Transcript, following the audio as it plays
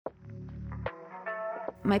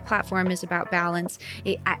my platform is about balance.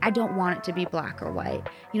 I don't want it to be black or white.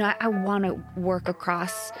 I want to work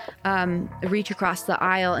across, reach across the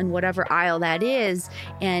aisle in whatever aisle that is,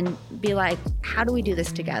 and be like, how do we do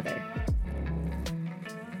this together?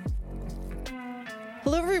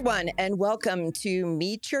 Hello, everyone, and welcome to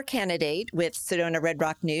Meet Your Candidate with Sedona Red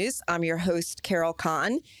Rock News. I'm your host, Carol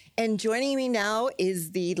Kahn, and joining me now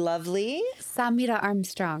is the lovely Samaire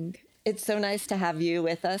Armstrong. It's so nice to have you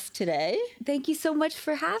with us today. Thank you so much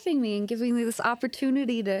for having me and giving me this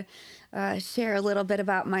opportunity to share a little bit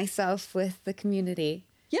about myself with the community.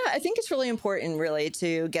 Yeah, I think it's really important, really,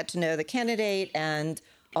 to get to know the candidate and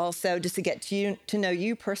also just to get to know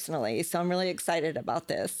you personally. So I'm really excited about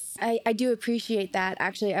this. I do appreciate that.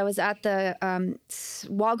 Actually, I was at the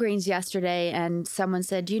Walgreens yesterday and someone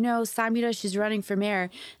said, do you know Samaire, she's running for mayor?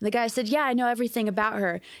 And the guy said, yeah, I know everything about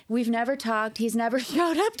her. We've never talked. He's never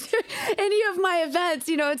showed up to any of my events,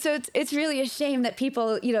 and so it's really a shame that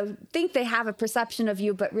people, think they have a perception of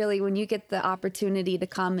you, but really when you get the opportunity to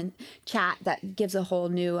come and chat, that gives a whole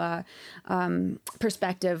new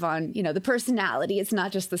perspective on, the personality. It's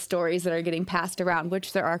not just the stories that are getting passed around,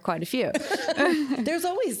 which there are quite a few. There's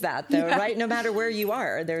always that, though, right? No matter where you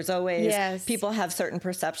are, there's always people have certain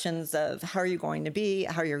perceptions of how you're going to be,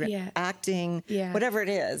 how you're acting, whatever it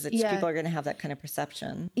is. People are going to have that kind of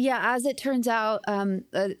perception. Yeah, as it turns out,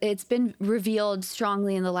 it's been revealed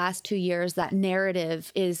strongly in the last 2 years that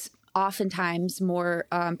narrative is oftentimes more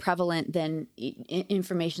prevalent than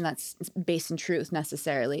information that's based in truth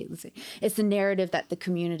necessarily. It's the narrative that the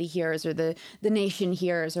community hears or the nation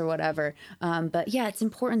hears or whatever. But yeah, it's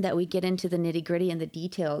important that we get into the nitty gritty and the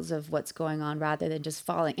details of what's going on rather than just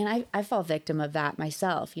falling. And I fall victim of that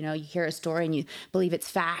myself. You hear a story and you believe it's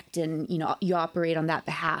fact and, you operate on that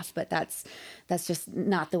behalf, but that's just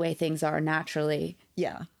not the way things are naturally.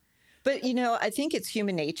 Yeah. But, I think it's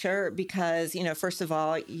human nature because, first of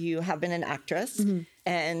all, you have been an actress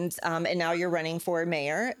and now you're running for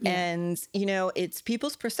mayor. Yeah. And, it's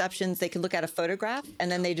people's perceptions. They can look at a photograph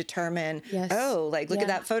and then they determine, look at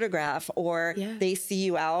that photograph, or they see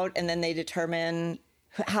you out and then they determine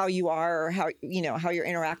how you are or how you're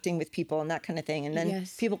interacting with people and that kind of thing. And then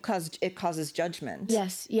it causes judgment.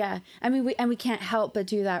 Yes. Yeah. I mean, we can't help but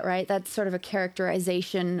do that, right? That's sort of a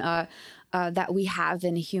characterization that we have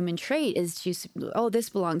in a human trait is just, this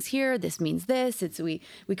belongs here. This means this. We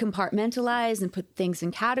compartmentalize and put things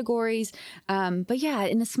in categories. But yeah,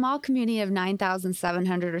 in a small community of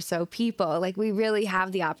 9,700 or so people, we really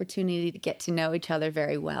have the opportunity to get to know each other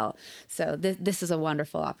very well. So this is a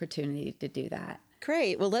wonderful opportunity to do that.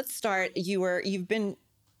 Great. Well, let's start. You've been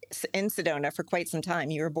in Sedona for quite some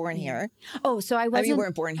time. You were born here. Oh, so I wasn't. You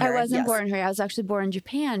weren't born here. I wasn't born here. I was actually born in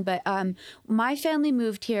Japan. But my family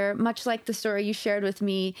moved here, much like the story you shared with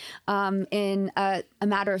me, in a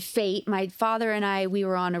matter of fate. My father and we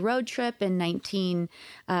were on a road trip in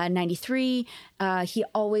 1993. He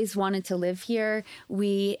always wanted to live here.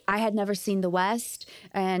 I had never seen the West,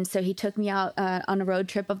 and so he took me out on a road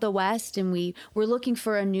trip of the West, and we were looking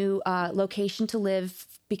for a new location to live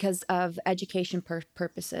because of education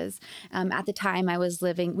purposes. At the time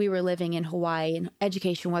we were living in Hawaii and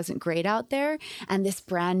education wasn't great out there. And this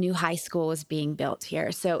brand new high school was being built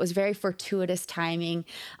here. So it was very fortuitous timing.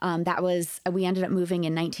 We ended up moving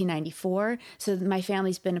in 1994. So my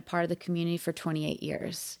family's been a part of the community for 28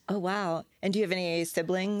 years. Oh, wow. And do you have any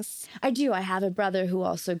siblings? I do. I have a brother who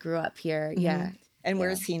also grew up here. Mm-hmm. Yeah. And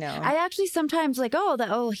where is he now? I actually sometimes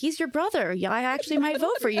he's your brother. Yeah, I actually might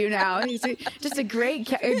vote for you now. He's just a great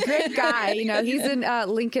guy. He's in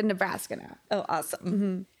Lincoln, Nebraska now. Oh, awesome.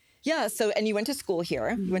 Mm-hmm. Yeah. So, and you went to school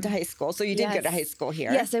here. You went to high school. So you did go to high school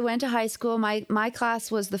here. Yes, I went to high school. My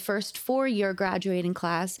class was the first 4-year graduating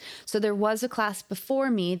class. So there was a class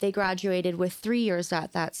before me. They graduated with 3 years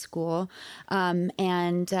at that school.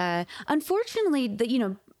 Unfortunately,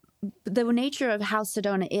 the nature of how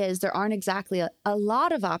Sedona is, there aren't exactly a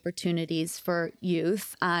lot of opportunities for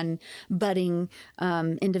youth and budding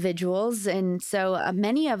individuals, and so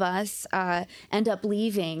many of us end up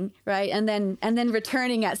leaving, right, and then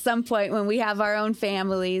returning at some point when we have our own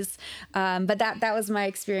families. But that was my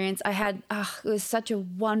experience. I had it was such a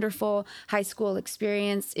wonderful high school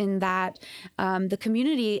experience in that the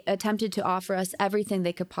community attempted to offer us everything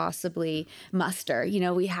they could possibly muster.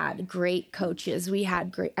 We had great coaches. We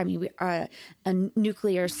had mean, we are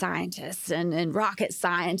nuclear scientists and rocket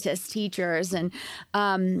scientists, teachers, and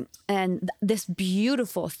this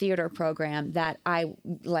beautiful theater program that I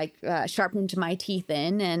sharpened my teeth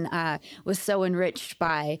in, and was so enriched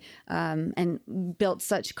by, and built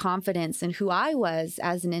such confidence in who I was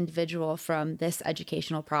as an individual from this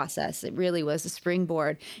educational process. It really was a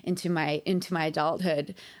springboard into my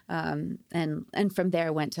adulthood, and from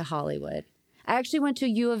there went to Hollywood. I actually went to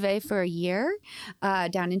U of A for a year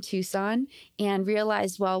down in Tucson, and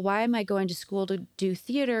realized, well, why am I going to school to do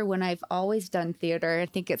theater when I've always done theater? I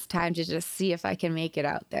think it's time to just see if I can make it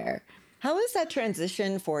out there. How was that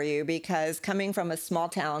transition for you? Because coming from a small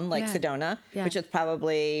town like Sedona, which is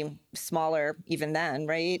probably smaller even then,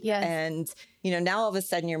 right? Yes. And, now all of a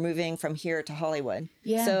sudden you're moving from here to Hollywood.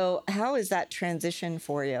 Yeah. So how is that transition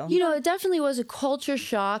for you? It definitely was a culture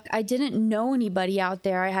shock. I didn't know anybody out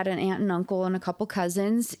there. I had an aunt and uncle and a couple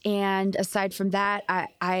cousins. And aside from that,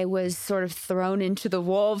 I was sort of thrown into the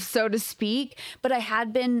wolves, so to speak. But I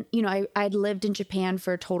had been, I'd lived in Japan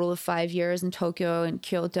for a total of 5 years, in Tokyo and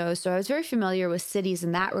Kyoto. So I was very familiar with cities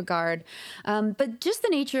in that regard. But just the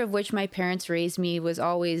nature of which my parents raised me was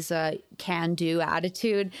always a can-do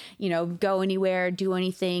attitude, go anywhere, do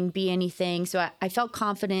anything, be anything. So I felt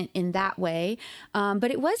confident in that way.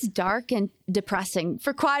 But it was dark and depressing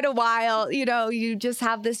for quite a while. You just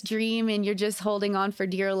have this dream and you're just holding on for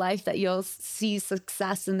dear life that you'll see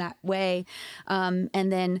success in that way. And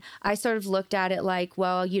then I sort of looked at it like,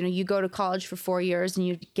 well, you go to college for 4 years and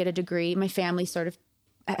you get a degree. My family sort of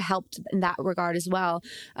helped in that regard as well.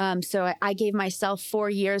 So I gave myself 4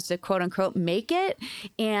 years to quote unquote make it.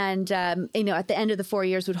 And, at the end of the 4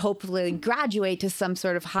 years would hopefully graduate to some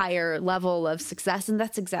sort of higher level of success. And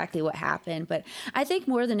that's exactly what happened. But I think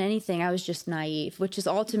more than anything, I was just naive, which is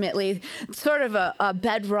ultimately sort of a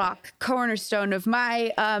bedrock cornerstone of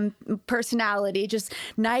my personality. Just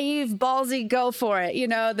naive, ballsy, go for it.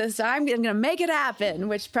 I'm going to make it happen,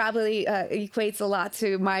 which probably equates a lot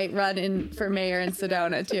to my run for mayor in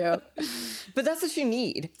Sedona too. But that's what you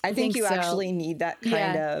need. I think you so. Actually need that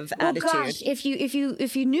kind of attitude. Well, gosh, if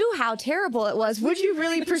you knew how terrible it was, would you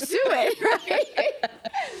really pursue it? Right?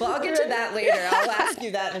 Well, I'll get to that later. I'll ask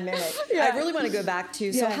you that in a minute. Yeah. I really want to go back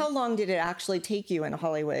to, so how long did it actually take you in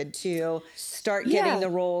Hollywood to start getting the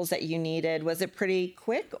roles that you needed? Was it pretty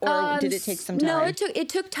quick, or did it take some time? No, it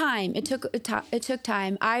took time. It took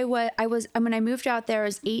time. When I moved out there, I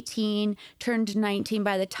was 18, turned 19.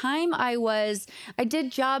 By the time I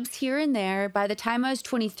did jobs here and there. By the time I was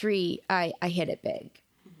 23, I hit it big.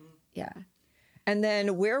 Mm-hmm. Yeah. And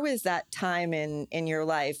then where was that time in your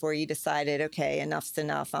life where you decided, okay, enough's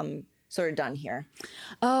enough, I'm sort of done here?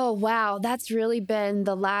 Oh, wow. That's really been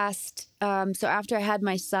the last, so after I had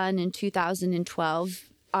my son in 2012,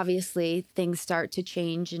 obviously things start to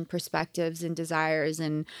change in perspectives and desires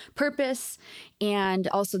and purpose. And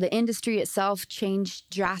also the industry itself changed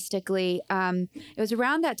drastically. It was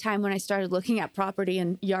around that time when I started looking at property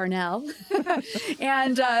in Yarnell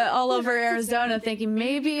and all over Arizona, thinking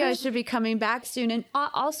maybe I should be coming back soon. And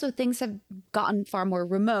also things have gotten far more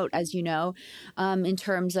remote, as you know, in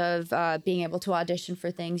terms of being able to audition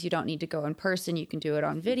for things. You don't need to go in person. You can do it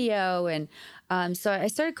on video. And so I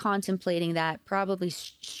started contemplating that probably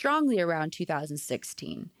strongly around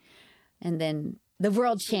 2016. And then the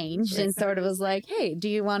world changed and sort of was like, hey, do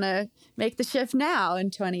you want to make the shift now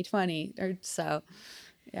in 2020 or so?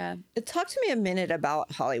 Yeah. Talk to me a minute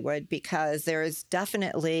about Hollywood, because there is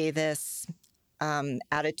definitely this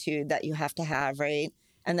attitude that you have to have, right?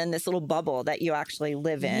 And then this little bubble that you actually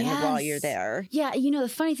live in while you're there. Yeah. The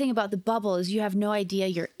funny thing about the bubble is you have no idea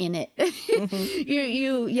you're in it.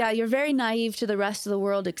 Mm-hmm. You're very naive to the rest of the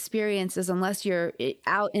world experiences unless you're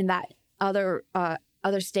out in that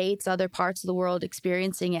other states, other parts of the world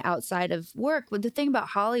experiencing it outside of work. But the thing about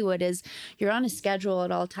Hollywood is you're on a schedule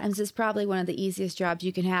at all times. It's probably one of the easiest jobs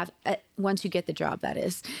you can have once you get the job, that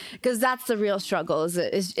is, because that's the real struggle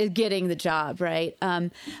is getting the job, right?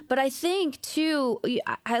 But I think, too,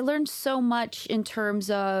 I learned so much in terms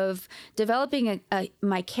of developing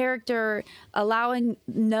my character, allowing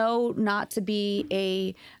no not to be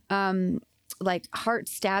a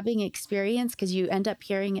heart-stabbing experience, because you end up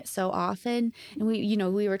hearing it so often. And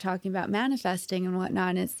we were talking about manifesting and whatnot.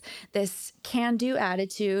 And it's this can-do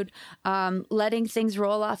attitude, letting things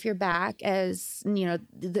roll off your back, as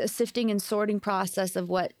the sifting and sorting process of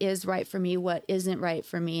what is right for me, what isn't right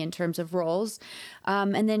for me in terms of roles,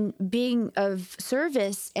 and then being of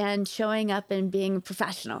service and showing up and being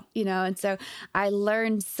professional. And so I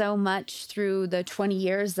learned so much through the 20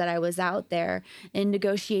 years that I was out there in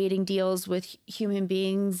negotiating deals with human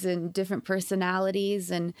beings and different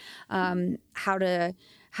personalities, and how to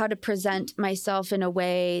how to present myself in a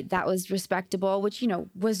way that was respectable, which,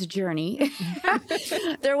 was a journey.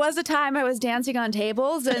 There was a time I was dancing on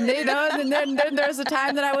tables, and and then there's a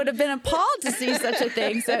time that I would have been appalled to see such a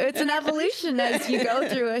thing. So it's an evolution as you go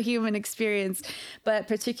through a human experience, but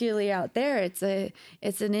particularly out there, it's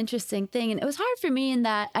an interesting thing. And it was hard for me in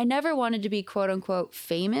that I never wanted to be quote unquote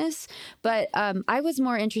famous, but I was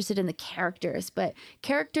more interested in the characters. But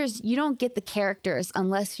characters, you don't get the characters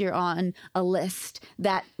unless you're on a list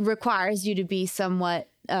that requires you to be somewhat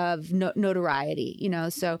of notoriety,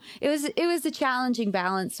 so it was a challenging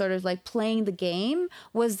balance. Sort of like playing the game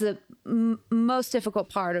was the most difficult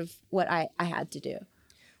part of what I had to do.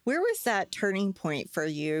 Where was that turning point for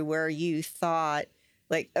you where you thought,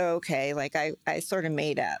 like, okay, like I sort of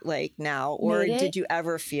made it, like now, or did you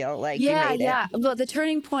ever feel like you made it? Yeah. Well, the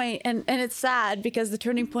turning point, and it's sad because the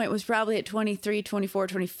turning point was probably at 23, 24,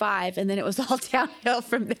 25, and then it was all downhill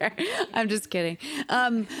from there. I'm just kidding.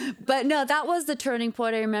 But no, that was the turning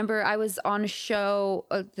point. I remember I was on a show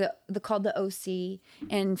called The OC,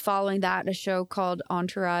 and following that, a show called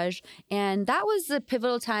Entourage. And that was the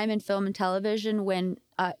pivotal time in film and television when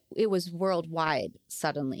it was worldwide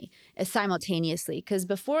suddenly, simultaneously. Because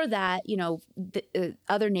before that,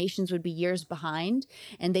 other nations would be years behind,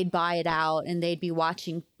 and they'd buy it out, and they'd be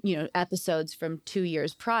watching, episodes from 2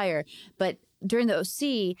 years prior. But during the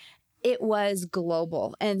OC, it was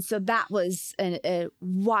global. And so that was a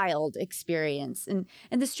wild experience. And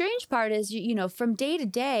the strange part is, from day to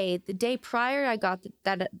day, the day prior I got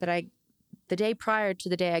the day prior to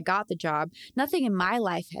the day I got the job, nothing in my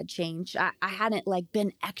life had changed. I hadn't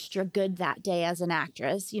been extra good that day as an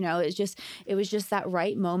actress. It was just that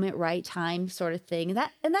right moment, right time sort of thing.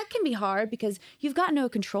 And that can be hard because you've got no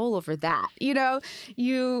control over that.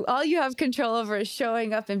 All you have control over is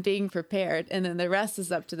showing up and being prepared, and then the rest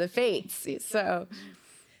is up to the fates. So,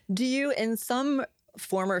 do you, in some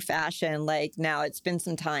form or fashion, like now it's been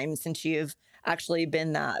some time since you've actually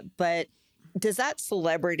been that, but does that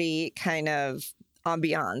celebrity kind of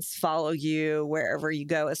ambiance follow you wherever you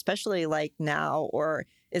go, especially like now, or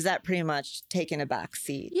is that pretty much taking a back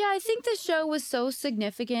seat? Yeah, I think the show was so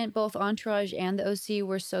significant. Both Entourage and the OC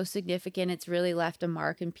were so significant. It's really left a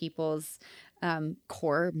mark in people's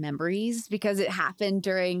core memories because it happened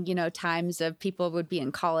during, times of people would be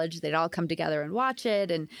in college. They'd all come together and watch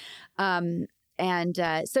it.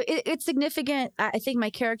 So it's significant. I think my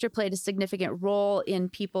character played a significant role in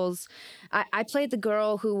people's. I played the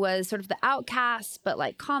girl who was sort of the outcast,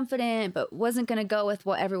 but confident, but wasn't going to go with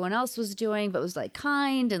what everyone else was doing, but was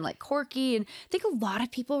kind and quirky. And I think a lot of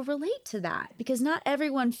people relate to that because not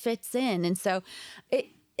everyone fits in. And so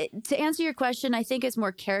to answer your question, I think it's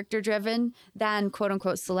more character driven than quote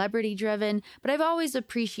unquote celebrity driven. But I've always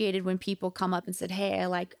appreciated when people come up and said, "Hey,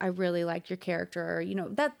 I really liked your character," or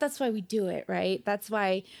that's why we do it, right? That's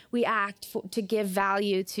why we act to give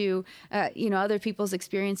value to other people's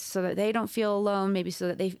experiences so that they don't feel alone, maybe so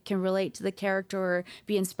that they can relate to the character or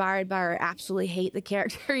be inspired by or absolutely hate the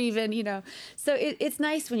character even. So it's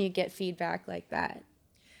nice when you get feedback like that.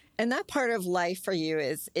 And that part of life for you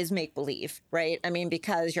is make-believe, right? I mean,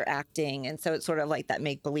 because you're acting, and so it's sort of like that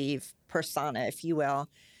make-believe persona, if you will.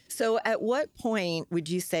 So at what point would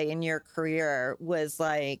you say in your career was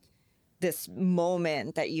this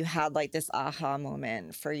moment that you had this aha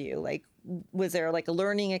moment for you? Was there a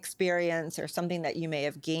learning experience or something that you may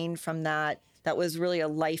have gained from that was really a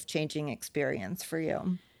life-changing experience for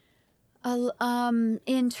you?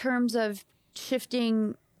 In terms of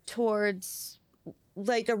shifting towards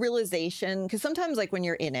a realization, because sometimes when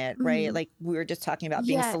you're in it, right? Mm-hmm. We were just talking about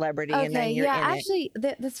being a celebrity, and then you're in actually,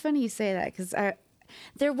 that's funny you say that because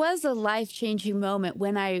there was a life-changing moment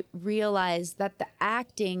when I realized that the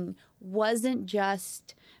acting wasn't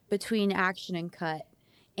just between action and cut,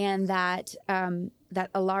 and that that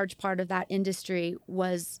a large part of that industry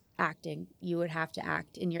was acting. You would have to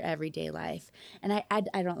act in your everyday life. And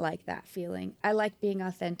I don't like that feeling. I like being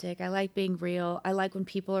authentic. I like being real. I like when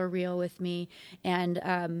people are real with me.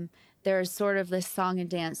 And there's sort of this song and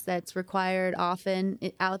dance that's required often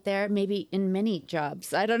out there, maybe in many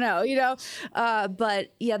jobs. I don't know,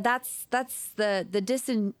 but yeah, that's the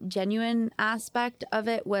disingenuine aspect of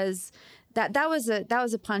it was that was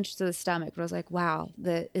a punch to the stomach. But I was like, wow,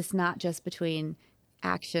 it's not just between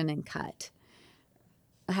action and cut.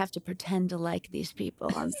 I have to pretend to like these people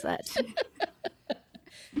on set.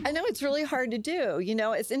 I know it's really hard to do.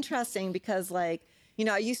 It's interesting because I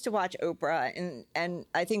used to watch Oprah, and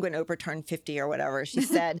I think when Oprah turned 50 or whatever, she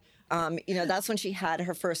said, that's when she had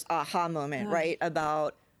her first aha moment, right?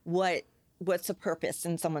 About what what's a purpose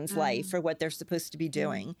in someone's life or what they're supposed to be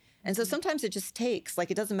doing. And so sometimes it just takes, like,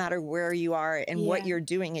 it doesn't matter where you are and what you're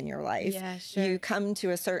doing in your life. Yeah, sure. You come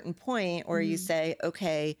to a certain point where you say,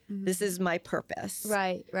 okay, this is my purpose.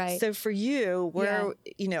 Right, right. So for you, where,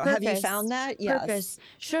 you know, Purpose. have you found that? Yes. Purpose.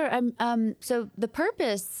 Sure. So the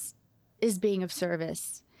purpose is being of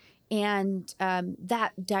service. And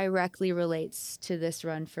that directly relates to this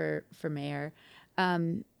run for mayor.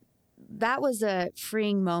 That was a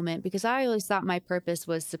freeing moment because I always thought my purpose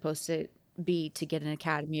was supposed to be to get an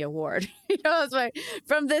Academy Award.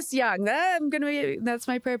 From this young, that's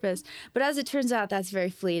my purpose. But as it turns out, that's very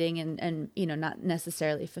fleeting and you know, not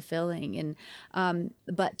necessarily fulfilling. And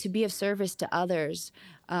but to be of service to others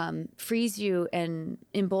frees you and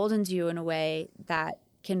emboldens you in a way that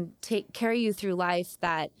can carry you through life.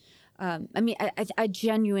 That I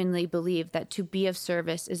genuinely believe that to be of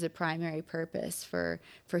service is a primary purpose for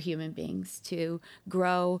human beings, to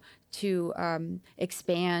grow, to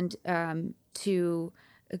expand, to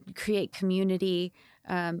create community.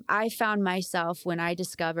 I found myself when I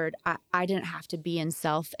discovered I didn't have to be in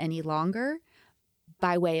self any longer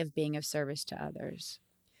by way of being of service to others.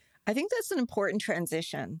 I think that's an important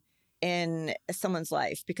transition in someone's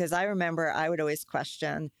life, because I remember I would always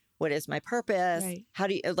question, what is my purpose? Right. How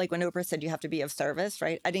do you, like when Oprah said you have to be of service,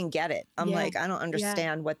 right? I didn't get it. I'm like, I don't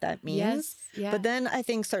understand what that means. Yes. Yeah. But then I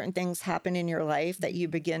think certain things happen in your life that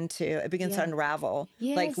it begins to unravel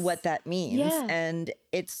like what that means. Yeah. And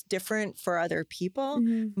it's different for other people,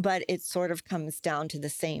 but it sort of comes down to the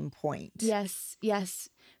same point. Yes,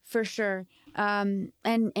 for sure. And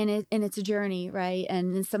it's a journey, right?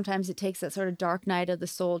 And sometimes it takes that sort of dark night of the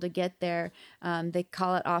soul to get there. They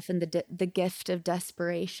call it often the gift of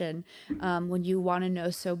desperation, when you want to know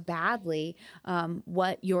so badly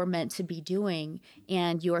what you're meant to be doing,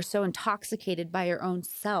 and you are so intoxicated by your own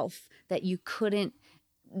self that you couldn't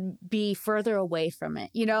be further away from it.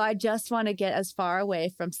 You know, I just want to get as far away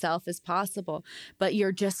from self as possible, but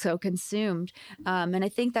you're just so consumed. And I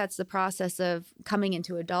think that's the process of coming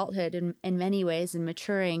into adulthood in many ways and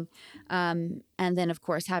maturing. And then, of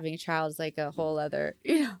course, having a child is like a whole other,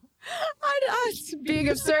 you know, being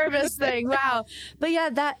of service thing. Wow. But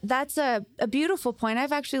yeah, that's a beautiful point.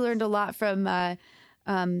 I've actually learned a lot from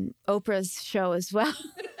Oprah's show as well.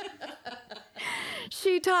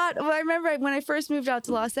 She taught, well, I remember when I first moved out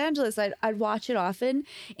to Los Angeles, I'd watch it often.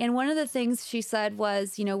 And one of the things she said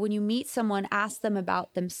was, you know, when you meet someone, ask them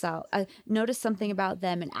about themselves. Notice something about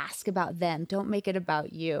them and ask about them. Don't make it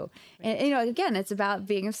about you. And, you know, again, it's about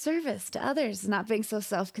being of service to others, not being so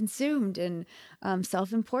self-consumed and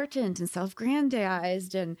self-important and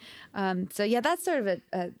self-grandized. And so, yeah, that's sort of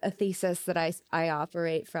a thesis that I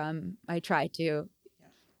operate from. I try to.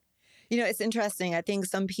 You know, it's interesting. I think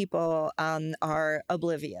some people are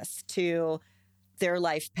oblivious to their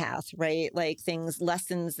life path, right? Like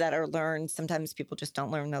lessons that are learned. Sometimes people just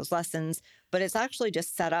don't learn those lessons, but it's actually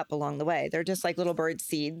just set up along the way. They're just like little bird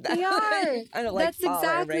seed. They are. That's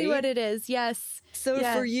exactly right? what it is. Yes. So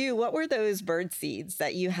for you, what were those bird seeds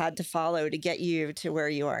that you had to follow to get you to where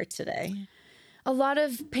you are today? A lot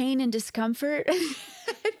of pain and discomfort.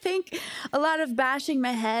 I think a lot of bashing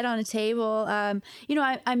my head on a table. You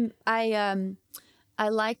know, I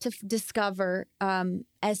like to discover,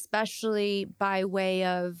 especially by way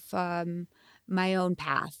of my own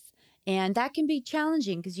path. And that can be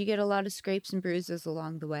challenging because you get a lot of scrapes and bruises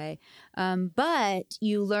along the way. But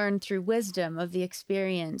you learn through wisdom of the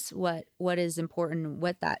experience what is important,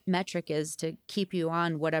 what that metric is to keep you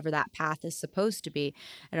on whatever that path is supposed to be.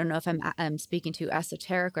 I don't know if I'm speaking too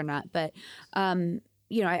esoteric or not, but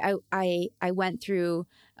you know, I went through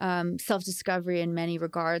self-discovery in many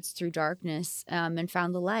regards through darkness and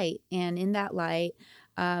found the light. And in that light,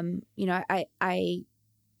 you know, I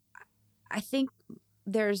think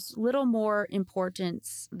there's little more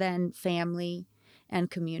importance than family and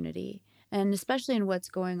community, and especially in what's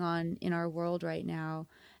going on in our world right now,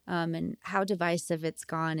 and how divisive it's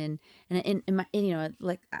gone. And you know,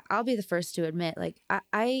 like, I'll be the first to admit, like,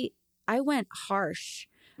 I went harsh,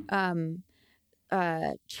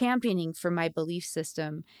 championing for my belief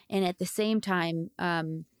system, and at the same time,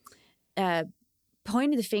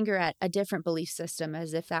 pointing the finger at a different belief system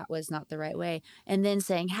as if that was not the right way, and then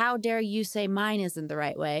saying, how dare you say mine isn't the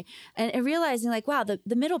right way, and realizing, like, wow, the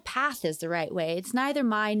middle path is the right way. It's neither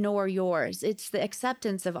mine nor yours. It's the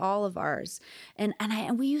acceptance of all of ours. And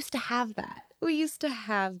we used to have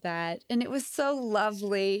that. And it was so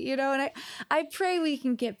lovely, you know, and I pray we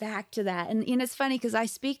can get back to that. And, you know, it's funny because I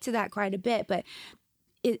speak to that quite a bit, but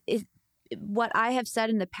what I have said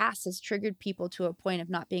in the past has triggered people to a point of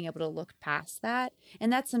not being able to look past that. And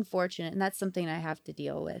that's unfortunate. And that's something I have to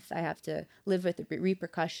deal with. I have to live with the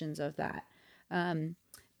repercussions of that.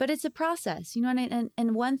 But it's a process, you know,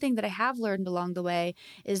 and one thing that I have learned along the way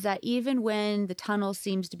is that even when the tunnel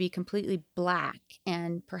seems to be completely black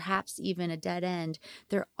and perhaps even a dead end,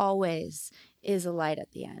 there always is a light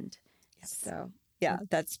at the end. Yes. So, yeah,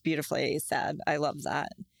 that's beautifully said. I love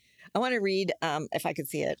that. I want to read, if I could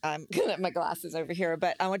see it, I'm going to have my glasses over here,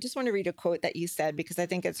 but I just want to read a quote that you said because I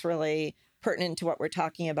think it's really pertinent to what we're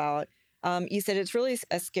talking about. You said it's really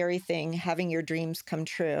a scary thing having your dreams come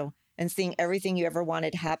true and seeing everything you ever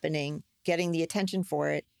wanted happening, getting the attention for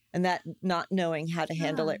it, and that not knowing how to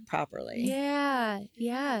handle it properly. Yeah,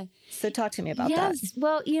 yeah. So talk to me about that. Yes.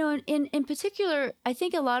 Well, you know, in particular, I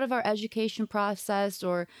think a lot of our education process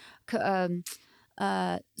or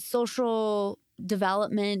social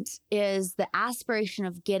development is the aspiration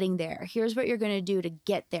of getting there. Here's what you're going to do to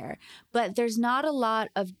get there. But there's not a lot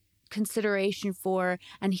of consideration for,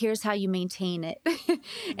 and here's how you maintain it.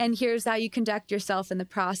 And here's how you conduct yourself in the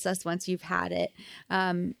process once you've had it.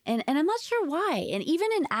 And I'm not sure why. And even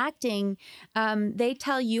in acting, they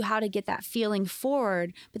tell you how to get that feeling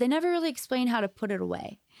forward, but they never really explain how to put it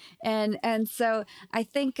away. And so I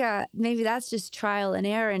think maybe that's just trial and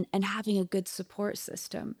error and having a good support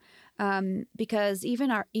system. Because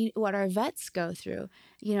even what our vets go through,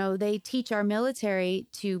 you know, they teach our military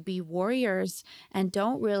to be warriors and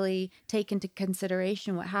don't really take into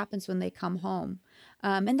consideration what happens when they come home.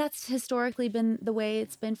 And that's historically been the way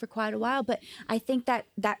it's been for quite a while. But I think that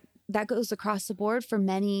goes across the board for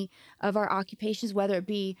many of our occupations, whether it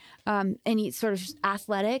be any sort of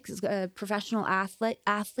athletics. Professional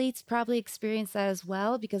athletes probably experience that as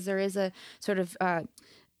well, because there is a sort of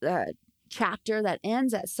chapter that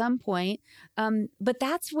ends at some point. But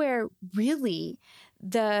that's where really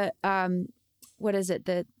the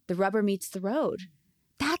rubber meets the road.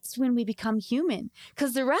 That's when we become human,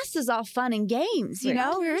 because the rest is all fun and games, you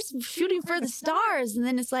know, we're just shooting for the stars. And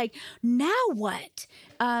then it's like, now what?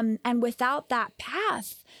 And without that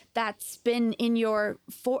path that's been in your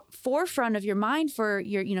forefront of your mind for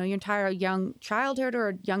your entire young childhood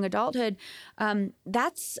or young adulthood,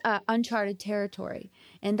 that's uncharted territory.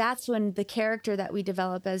 And that's when the character that we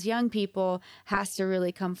develop as young people has to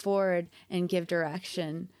really come forward and give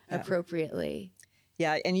direction appropriately.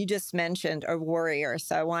 Yeah, and you just mentioned a warrior,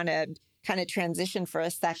 so I want to kind of transition for a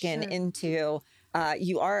second into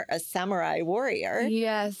you are a samurai warrior.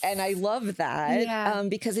 Yes. And I love that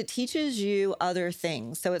because it teaches you other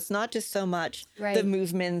things. So it's not just so much the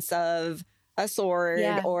movements of a sword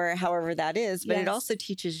or however that is, but it also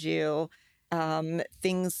teaches you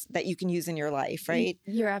things that you can use in your life, right?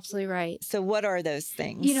 You're absolutely right. So what are those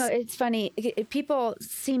things? You know, it's funny. People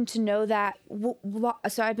seem to know that.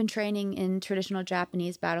 So I've been training in traditional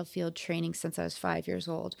Japanese battlefield training since I was 5 years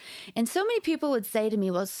old. And so many people would say to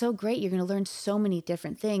me, well, it's so great. You're going to learn so many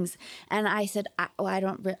different things. And I said, I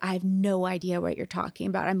have no idea what you're talking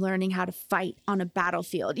about. I'm learning how to fight on a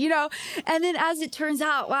battlefield, you know? And then as it turns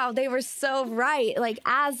out, wow, they were so right. Like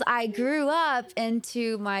as I grew up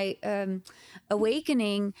into my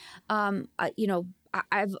awakening, you know,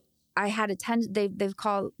 I had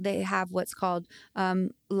they have what's called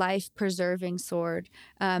life preserving sword,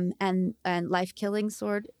 and life killing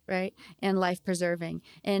sword, right? And life preserving.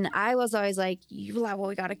 And I was always like, well,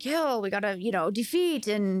 we gotta kill, we gotta, you know, defeat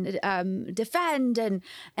and defend, and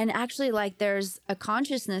actually, like, there's a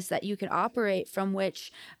consciousness that you can operate from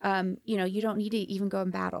which, you know, you don't need to even go in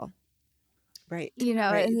battle. Right. You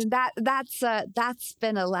know, and that's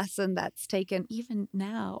been a lesson that's taken even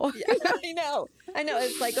now. Yeah, I know.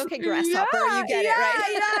 It's like, okay, grasshopper, you get it,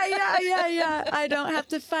 right? Yeah. I don't have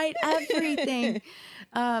to fight everything.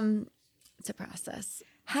 It's a process.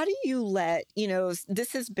 How do you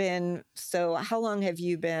this has been, so how long have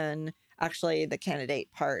you been actually the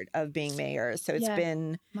candidate part of being mayor? So it's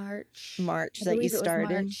been March that you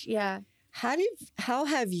started. March. Yeah. How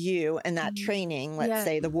have you and that training, let's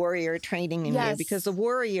say the warrior training in you, because the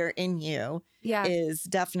warrior in you is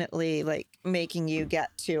definitely like making you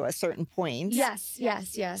get to a certain point. Yes.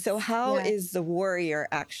 So how is the warrior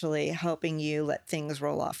actually helping you let things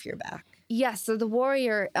roll off your back? Yes. So the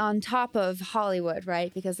warrior on top of Hollywood,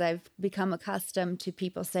 right? Because I've become accustomed to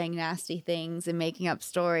people saying nasty things and making up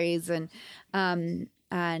stories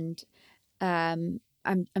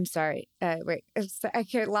I'm sorry. Wait,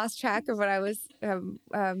 I lost track of what I was.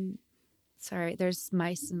 Sorry, there's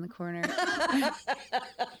mice in the corner.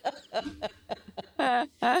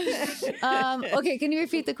 Okay, can you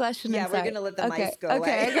repeat the question? Yeah, we're gonna let the mice go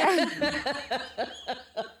away.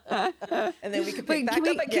 And then we can pick back up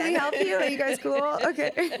again. Can we help you? Are you guys cool? Okay.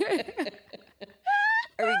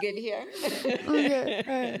 Are we good here?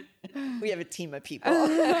 Okay. We have a team of people.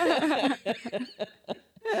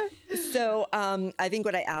 So I think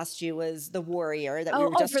what I asked you was the warrior that we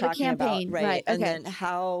were just for the talking about, campaign. right? Right. And Okay. then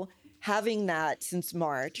how having that since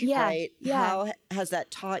March, Yeah. right? Yeah. How has that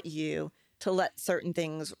taught you to let certain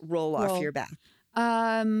things roll off your back?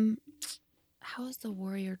 How has the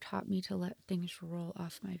warrior taught me to let things roll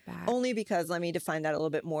off my back? Only because, let me define that a little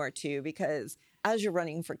bit more too, because as you're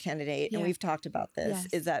running for candidate, and we've talked about this,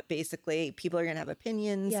 Yes. is that basically people are going to have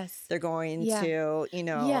opinions. Yes. They're going Yeah. to,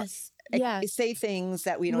 Yes. Yeah. say things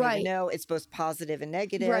that we don't Right. even know. It's both positive and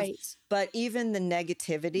negative. Right. But even the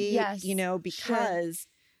negativity, Yes. because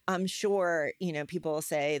I'm sure, people will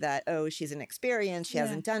say that, oh, she's inexperienced. She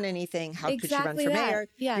hasn't done anything. How could she run Exactly for that. mayor?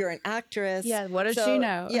 Yeah. You're an actress. Yeah. What does she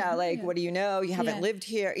know? Yeah. Like, what do you know? You haven't Yeah. lived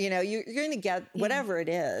here. You're going to get whatever it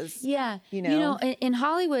is. Yeah. You In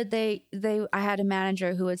Hollywood, I had a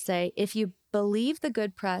manager who would say, if you believe the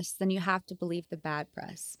good press, then you have to believe the bad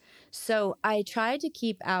press. So I try to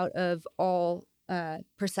keep out of all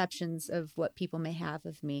perceptions of what people may have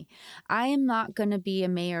of me. I am not going to be a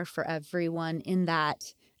mayor for everyone in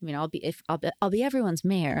that. I mean, I'll be everyone's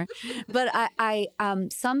mayor, but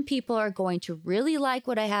some people are going to really like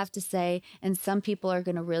what I have to say, and some people are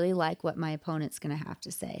going to really like what my opponent's going to have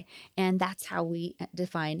to say, and that's how we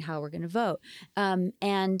define how we're going to vote.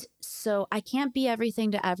 And so I can't be everything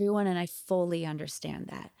to everyone, and I fully understand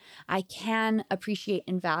that. I can appreciate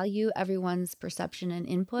and value everyone's perception and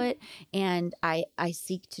input, and I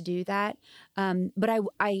seek to do that. But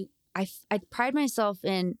I pride myself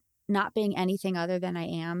in not being anything other than I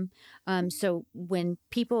am. So when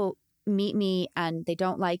people meet me and they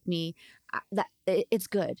don't like me, it's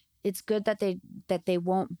good. It's good that they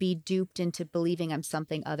won't be duped into believing I'm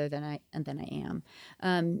something other than I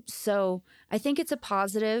am. So I think it's a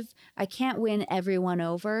positive. I can't win everyone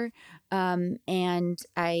over, and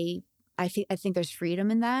I think there's freedom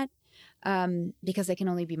in that, because I can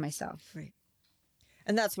only be myself. Right.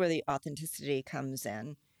 And that's where the authenticity comes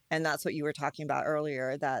in. And that's what you were talking about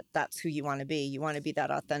earlier, that's who you want to be. You want to be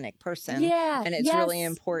that authentic person. Yeah. And it's really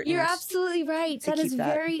important. You're absolutely right. That is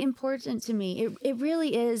very important to me. It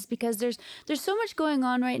really is, because there's so much going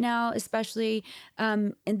on right now, especially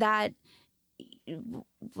in that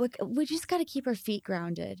we just got to keep our feet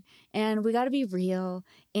grounded, and we got to be real,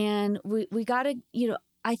 and we got to,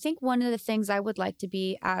 I think one of the things I would like to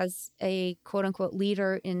be as a quote unquote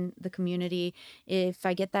leader in the community, if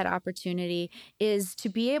I get that opportunity, is to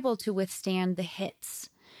be able to withstand the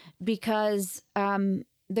hits, because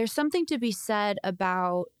there's something to be said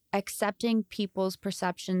about accepting people's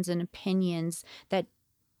perceptions and opinions that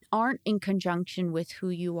aren't in conjunction with who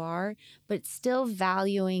you are, but still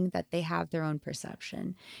valuing that they have their own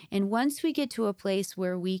perception. And once we get to a place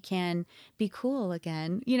where we can be cool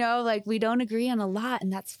again, like we don't agree on a lot,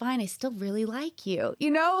 and that's fine. I still really like you,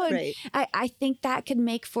 and right. I think that could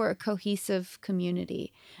make for a cohesive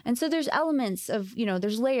community. And so there's elements of,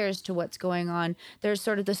 there's layers to what's going on. There's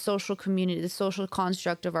sort of the social community, the social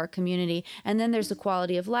construct of our community. And then there's the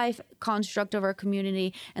quality of life construct of our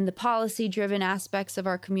community and the policy driven aspects of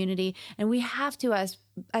our community. And we have to,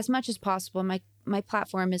 as much as possible, my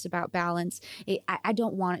platform is about balance. I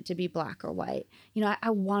don't want it to be black or white. I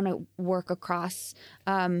want to work across,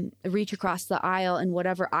 reach across the aisle, in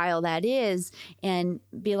whatever aisle that is, and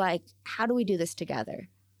be like, how do we do this together?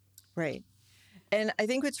 Right. And I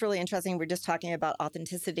think what's really interesting, we're just talking about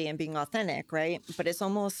authenticity and being authentic, right? But it's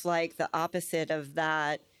almost like the opposite of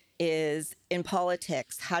that is in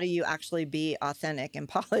politics. How do you actually be authentic in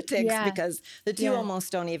politics? Yeah. Because the two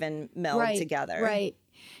almost don't even meld together. Right.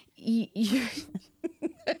 It's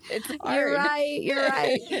hard. You're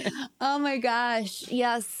right. Oh my gosh.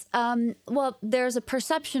 Yes. Well, there's a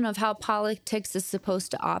perception of how politics is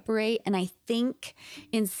supposed to operate. And I think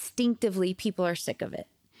instinctively people are sick of it.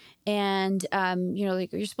 And,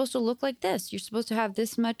 like, you're supposed to look like this. You're supposed to have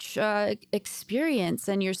this much experience,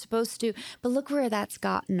 and you're supposed to, but look where that's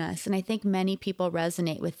gotten us. And I think many people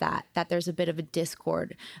resonate with that there's a bit of a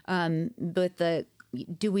discord with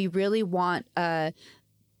do we really want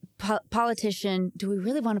politician? Do we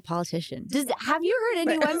really want a politician? Have you heard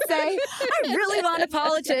anyone say, I really want a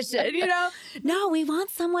politician? No, we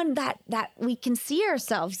want someone that we can see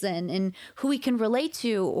ourselves in, and who we can relate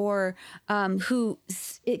to, or who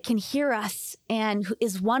it can hear us and who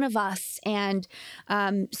is one of us. And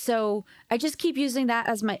so I just keep using that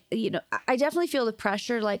as my, I definitely feel the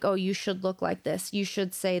pressure, like, oh, you should look like this, you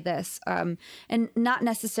should say this, and not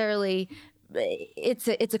necessarily. It's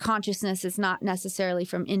a consciousness. It's not necessarily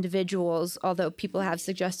from individuals, although people have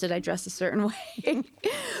suggested I dress a certain way.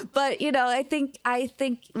 But I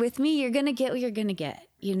think with me, you're gonna get what you're gonna get.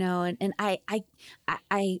 And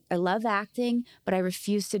I love acting, but I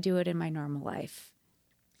refuse to do it in my normal life.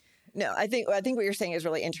 No, I think what you're saying is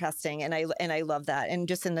really interesting, and I love that. And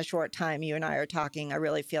just in the short time you and I are talking, I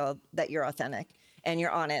really feel that you're authentic and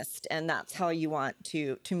you're honest, and that's how you want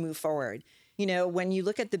to move forward. When you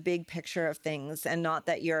look at the big picture of things, and not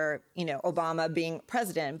that you're, Obama being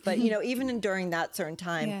president, but even during that certain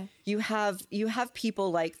time, you have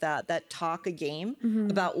people like that talk a game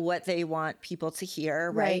about what they want people to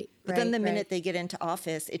hear, right? But then the minute they get into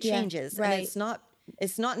office, it changes, and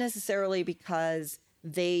it's not necessarily because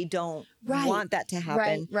they don't want that to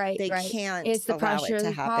happen. They can't It's the allow pressure it to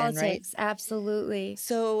of happen, politics. right? Absolutely.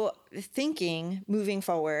 So moving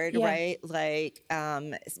forward, right? Like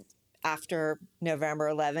after November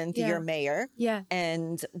 11th, you're mayor. Yeah.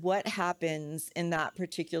 And what happens in that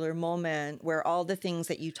particular moment where all the things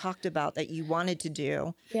that you talked about that you wanted to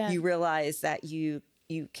do, you realize that you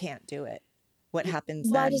can't do it? What happens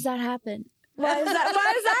then? Why does that happen? Why is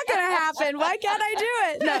that going to happen? Why can't I do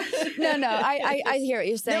it? No. I hear what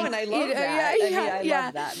you're saying. No, and I love that. I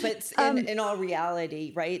love that. But in all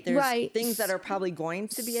reality, right? There's things that are probably going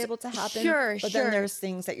to be able to happen. But then there's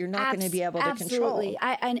things that you're not going to be able to control. Absolutely.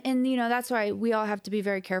 And that's why we all have to be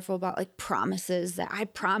very careful about like promises that I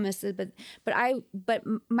promise it. But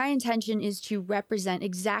my intention is to represent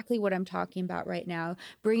exactly what I'm talking about right now,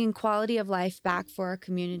 bringing quality of life back for our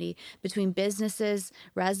community between businesses,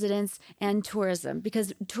 residents, and tourism.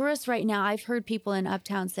 Because tourists right now, I've heard people in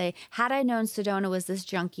Uptown say, had I known Sedona was this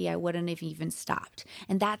junky, I wouldn't have even stopped.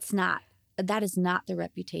 And that is not the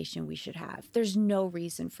reputation we should have. There's no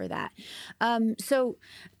reason for that. I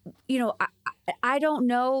don't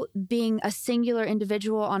know, being a singular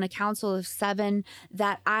individual on a council of 7,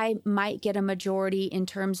 that I might get a majority in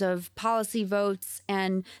terms of policy votes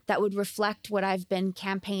and that would reflect what I've been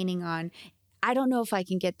campaigning on. I don't know if I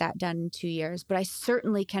can get that done in 2 years, but I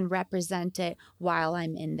certainly can represent it while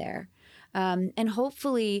I'm in there. And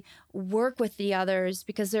hopefully work with the others,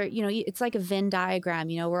 because they're, it's like a Venn diagram,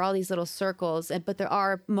 we're all these little circles, but there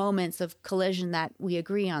are moments of collision that we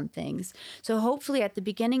agree on things. So hopefully at the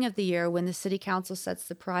beginning of the year, when the city council sets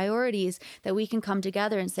the priorities, that we can come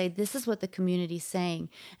together and say, this is what the community's saying,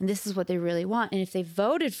 and this is what they really want. And if they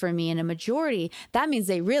voted for me in a majority, that means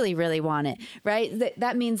they really, really want it, right?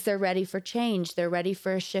 That means they're ready for change. They're ready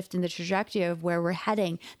for a shift in the trajectory of where we're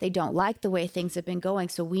heading. They don't like the way things have been going.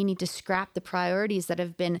 So we need to scrap the priorities that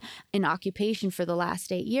have been in occupation for the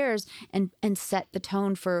last 8 years and set the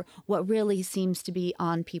tone for what really seems to be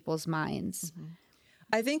on people's minds. Mm-hmm.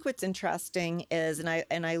 I think what's interesting is, and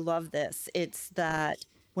I love this, it's that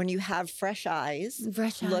when you have fresh eyes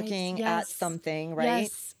looking at something,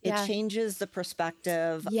 right? It changes the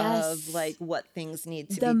perspective of like what things need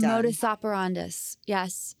to be done. The modus operandus.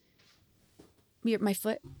 Yes. My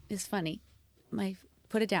foot is funny.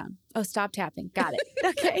 Put it down. Oh, stop tapping. Got it.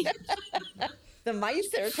 Okay. The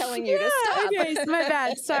mice are telling you to stop. Okay, my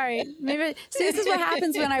bad. Sorry. Maybe this is what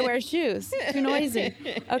happens when I wear shoes. Too noisy.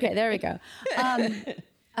 Okay, there we go.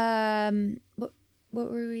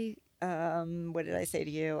 What were we? What did I say to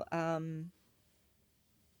you?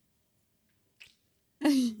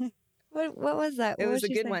 What was that? It was a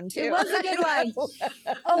good one, too. It was a good one.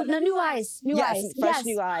 Oh, no, new eyes. New eyes. Fresh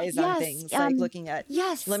new eyes on things, like looking at.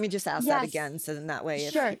 Yes. Let me just ask that again, so then that way.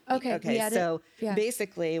 Sure. Okay. Okay. So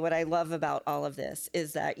basically, what I love about all of this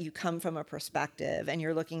is that you come from a perspective and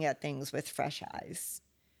you're looking at things with fresh eyes.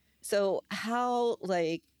 So how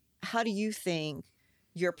do you think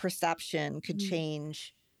your perception could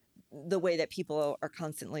change the way that people are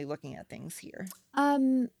constantly looking at things here?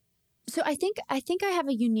 So I think I have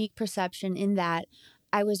a unique perception in that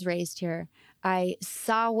I was raised here. I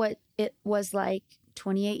saw what it was like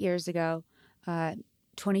 28 years ago,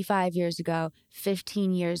 25 years ago,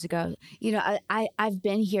 15 years ago. I've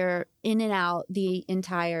been here in and out the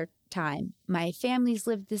entire time. My family's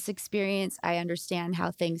lived this experience. I understand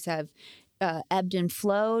how things have ebbed and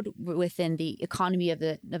flowed within the economy of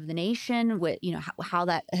the nation, with how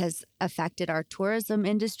that has affected our tourism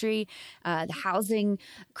industry, the housing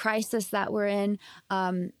crisis that we're in,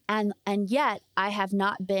 and yet I have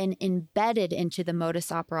not been embedded into the modus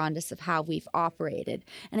operandus of how we've operated,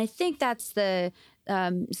 and I think that's the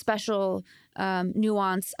special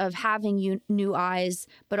nuance of having new eyes,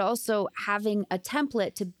 but also having a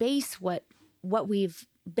template to base what we've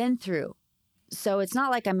been through. So it's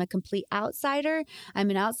not like I'm a complete outsider. I'm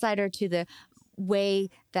an outsider to the way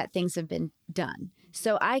that things have been done.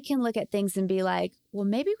 So I can look at things and be like, well,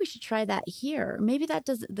 maybe we should try that here. Maybe that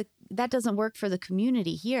doesn't work for the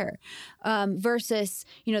community here. Versus,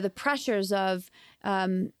 the pressures of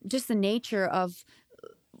just the nature of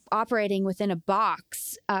operating within a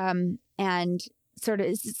box and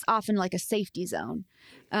it's often like a safety zone.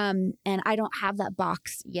 And I don't have that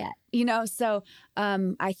box yet, so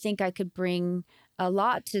I think I could bring a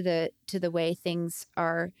lot to the way things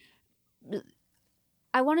are.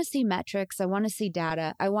 I want to see metrics. I want to see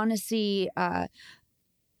data. I want to see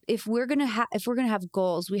if we're gonna have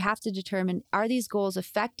goals, we have to determine, are these goals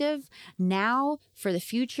effective now for the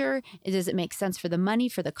future? Does it make sense for the money,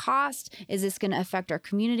 for the cost? Is this going to affect our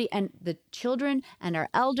community and the children and our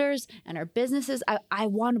elders and our businesses? I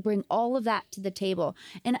want to bring all of that to the table,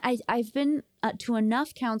 and I've been to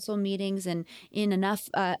enough council meetings and in enough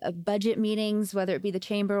budget meetings, whether it be the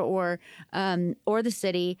chamber or the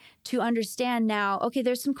city, to understand now, okay,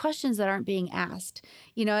 there's some questions that aren't being asked.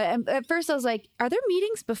 At first I was like, are there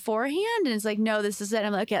meetings beforehand? And it's like, no, this is it.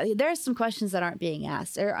 I'm like, okay, there's some questions that aren't being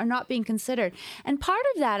asked or are not being considered. And part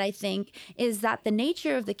of that, I think, is that the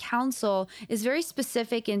nature of the council is very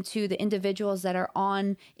specific into the individuals that are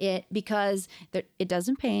on it, because it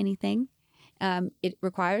doesn't pay anything. It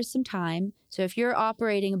requires some time. So if you're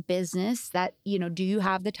operating a business that, do you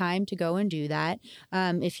have the time to go and do that?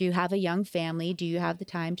 If you have a young family, do you have the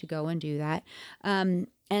time to go and do that? And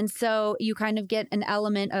so you kind of get an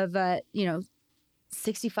element of,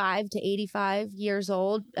 65 to 85 years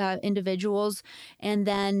old individuals. And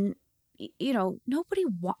then, nobody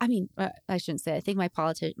I shouldn't say, I think my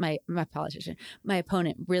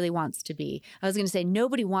opponent really wants to be, I was going to say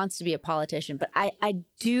nobody wants to be a politician, but I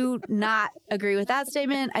do not agree with that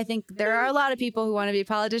statement. I think there are a lot of people who want to be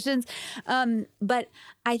politicians. But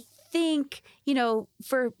I think,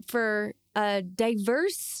 for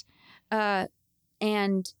diverse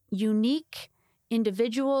and unique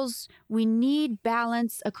individuals, we need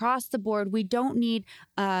balance across the board. We don't need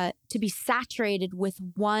to be saturated with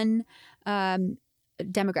one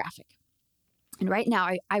demographic. And right now,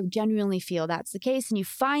 I genuinely feel that's the case. And you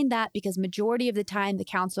find that because majority of the time, the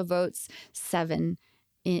council votes 7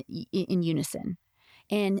 in unison.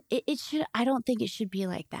 And I don't think it should be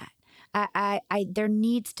like that. There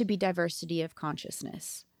needs to be diversity of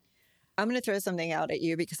consciousness. I'm going to throw something out at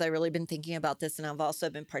you because I've really been thinking about this, and I've also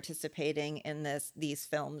been participating in these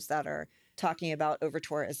films that are talking about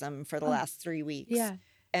over-tourism for the last 3 weeks. Yeah.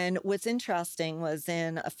 And what's interesting was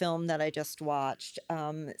in a film that I just watched,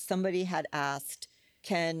 somebody had asked,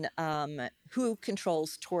 who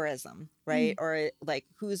controls tourism, right? Or like,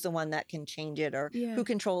 who's the one that can change it, or who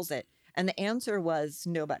controls it? And the answer was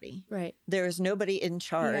nobody. Right. There's nobody in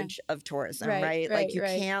charge of tourism, right? Like you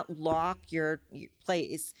can't lock your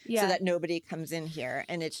place so that nobody comes in here.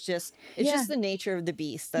 And it's just the nature of the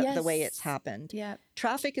beast, the way it's happened. Yeah.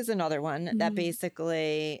 Traffic is another one that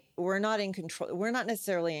basically we're not in control. We're not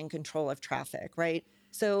necessarily in control of traffic, right?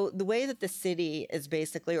 So the way that the city is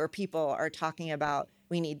basically, or people are talking about,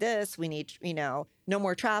 we need this, we need, no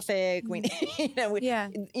more traffic, we need,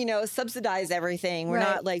 subsidize everything. We're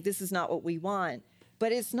not like, this is not what we want.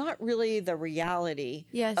 But it's not really the reality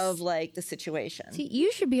of like the situation. See,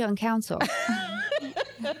 you should be on council.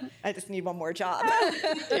 I just need one more job.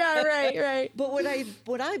 Yeah, right. But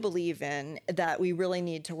what I believe in that we really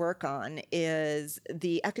need to work on is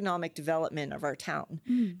the economic development of our town.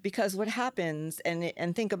 Because what happens,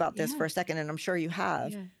 and think about this for a second, and I'm sure you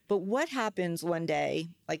have, but what happens one day,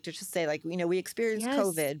 like to just say, like, we experienced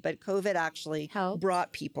COVID, but COVID actually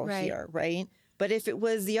brought people here, right? But if it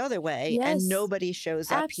was the other way and nobody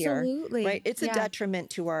shows up here, right, it's a detriment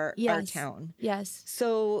to our town. Yes.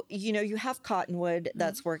 So, you have Cottonwood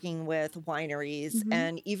that's working with wineries,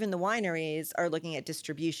 and even the wineries are looking at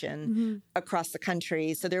distribution across the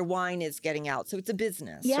country. So their wine is getting out. So it's a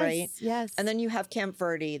business, right? Yes. And then you have Camp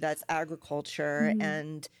Verde, that's agriculture,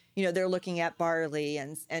 and they're looking at barley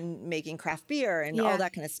and making craft beer and all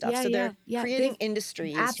that kind of stuff. So they're creating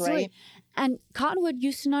industries, right? And Cottonwood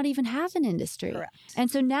used to not even have an industry. Correct. And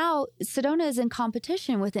so now Sedona is in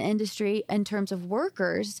competition with the industry in terms of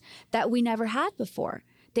workers that we never had before.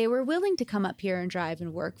 They were willing to come up here and drive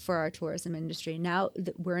and work for our tourism industry. Now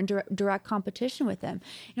we're in direct competition with them.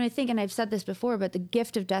 I think, and I've said this before, but the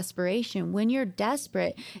gift of desperation, when you're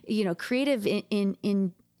desperate, creative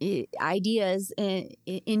in ideas,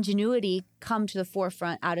 ingenuity come to the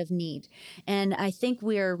forefront out of need. And I think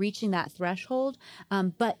we are reaching that threshold.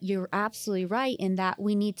 But you're absolutely right in that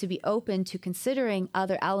we need to be open to considering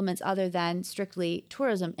other elements other than strictly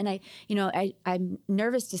tourism. And I'm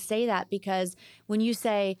nervous to say that because when you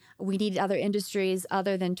say we need other industries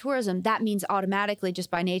other than tourism, that means automatically, just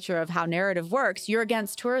by nature of how narrative works, you're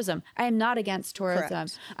against tourism. I am not against tourism.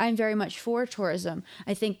 Correct. I'm very much for tourism.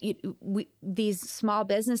 I think these small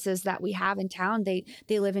businesses that we have in town, they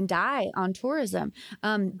live and die on around tourism.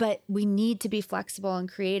 But we need to be flexible and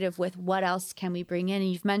creative with what else can we bring in.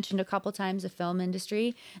 And you've mentioned a couple times the film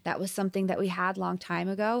industry. That was something that we had a long time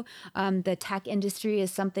ago. The tech industry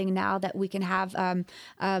is something now that we can have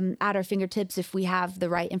at our fingertips if we have the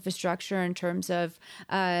right infrastructure in terms of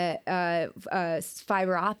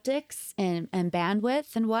fiber optics and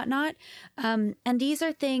bandwidth and whatnot. And these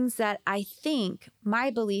are things that I think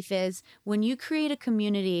my belief is when you create a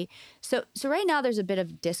community. So right now there's a bit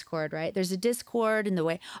of discord, right? There's a discord in the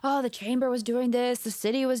way, oh, the chamber was doing this, the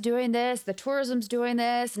city was doing this, the tourism's doing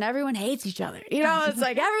this, and everyone hates each other. You know, it's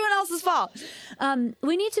like everyone else's fault.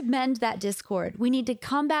 We need to mend that discord. We need to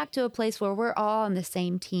come back to a place where we're all on the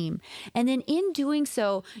same team. And then in doing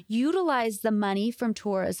so, utilize the money from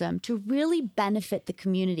tourism to really benefit the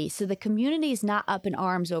community. So the community is not up in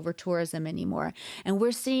arms over tourism anymore. And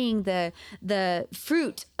we're seeing the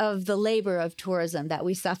fruit of the labor of tourism that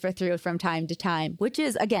we suffer through from time to time, which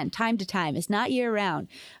is, again, time to time. It's not year round.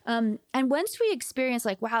 And once we experience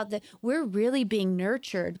like, wow, we're really being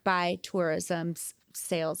nurtured by tourism's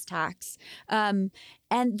sales tax. And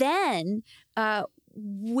then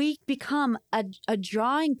we become a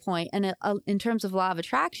drawing point, and in terms of law of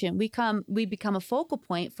attraction, we become a focal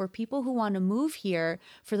point for people who want to move here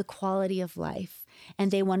for the quality of life,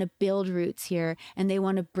 and they want to build roots here, and they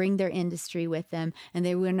want to bring their industry with them, and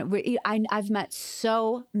I've met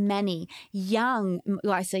so many young,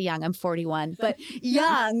 well, I say young, I'm 41, but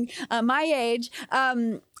young, my age,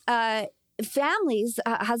 families,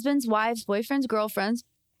 husbands, wives, boyfriends, girlfriends,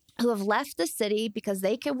 who have left the city because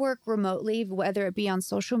they can work remotely, whether it be on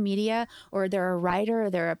social media or they're a writer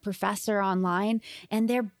or they're a professor online, and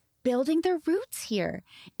they're building their roots here.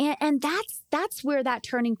 And that's where that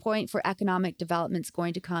turning point for economic development is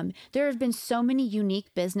going to come. There have been so many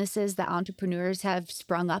unique businesses that entrepreneurs have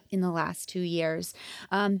sprung up in the last 2 years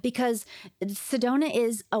because Sedona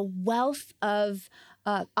is a wealth of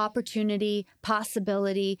opportunity,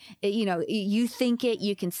 possibility. You think it,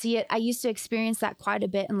 you can see it. I used to experience that quite a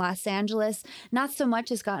bit in Los Angeles. Not so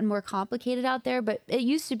much, it's gotten more complicated out there, but it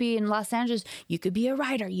used to be in Los Angeles, you could be a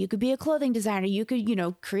writer, you could be a clothing designer, you could,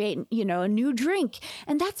 create, a new drink.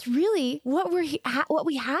 And that's really what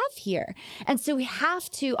we have here. And so we have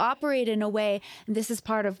to operate in a way, and this is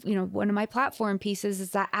part of, one of my platform pieces is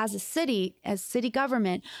that as city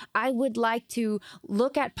government, I would like to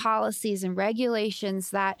look at policies and regulations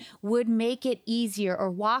that would make it easier or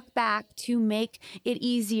walk back to make it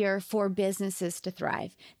easier for businesses to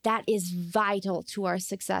thrive. That is vital to our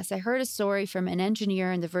success. I heard a story from an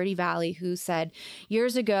engineer in the Verde Valley who said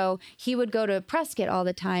years ago he would go to Prescott all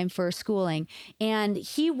the time for schooling, and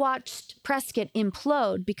he watched Prescott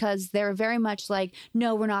implode because they're very much like,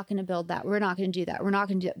 no, we're not going to build that. We're not going to do that. We're not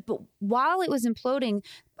going to do that. But while it was imploding,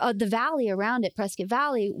 the valley around it, Prescott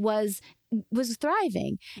Valley, was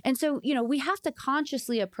thriving. And so, we have to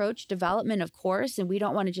consciously approach development, of course, and we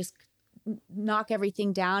don't want to just knock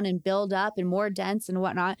everything down and build up and more dense and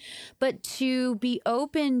whatnot, but to be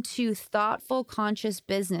open to thoughtful, conscious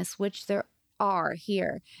business, which there are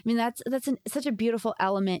here. I mean, that's such a beautiful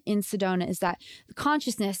element in Sedona, is that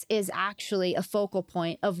consciousness is actually a focal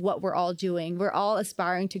point of what we're all doing. We're all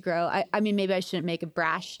aspiring to grow. I mean, maybe I shouldn't make a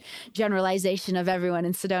brash generalization of everyone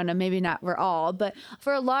in Sedona. Maybe not we're all, but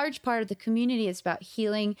for a large part of the community, it's about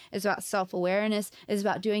healing, it's about self-awareness, it's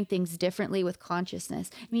about doing things differently with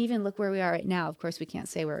consciousness. I mean, even look where we are right now. Of course, we can't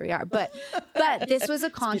say where we are, but this was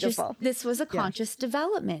a conscious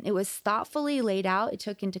development. It was thoughtfully laid out. It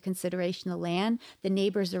took into consideration the land, the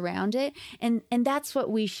neighbors around it. And that's what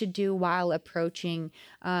we should do while approaching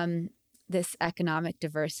this economic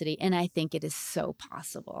diversity. And I think it is so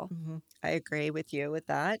possible. Mm-hmm. I agree with you with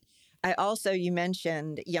that. You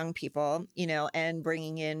mentioned young people, and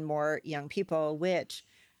bringing in more young people, which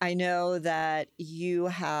I know that you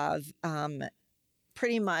have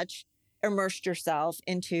pretty much immersed yourself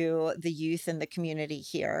into the youth and the community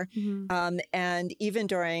here. Mm-hmm. And even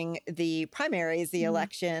during the primaries, the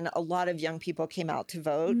election, a lot of young people came out to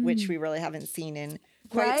vote, which we really haven't seen in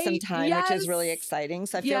quite some time, which is really exciting.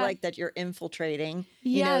 So I feel like that you're infiltrating,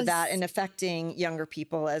 that and affecting younger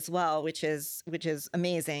people as well, which is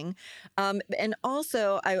amazing. And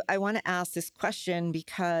also I want to ask this question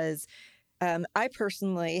because I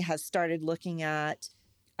personally have started looking at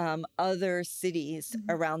other cities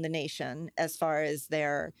around the nation as far as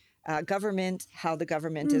their government, how the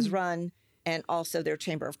government is run, and also their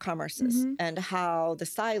Chamber of Commerces, and how the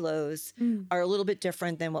silos are a little bit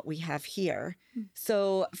different than what we have here.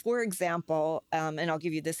 So, for example, and I'll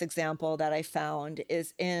give you this example that I found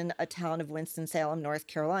is in a town of Winston-Salem, North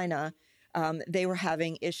Carolina. they were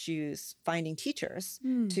having issues finding teachers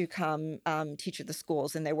to come teach at the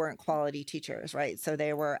schools, and they weren't quality teachers, right? So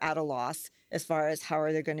they were at a loss as far as how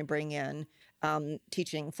are they going to bring in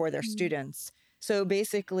teaching for their students. So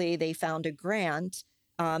basically, they found a grant,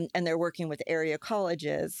 and they're working with area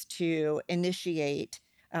colleges to initiate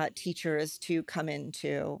teachers to come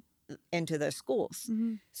into the schools.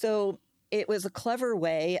 So it was a clever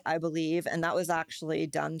way, I believe, and that was actually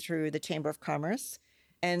done through the Chamber of Commerce.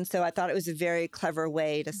 And so I thought it was a very clever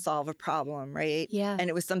way to solve a problem, right? Yeah. And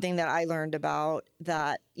it was something that I learned about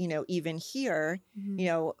that, even here,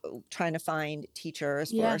 trying to find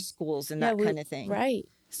teachers for our schools and that kind of thing. Right.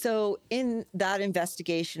 So in that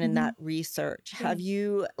investigation and that research, have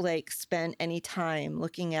you spent any time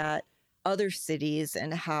looking at other cities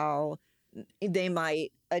and how they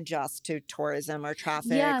might adjust to tourism or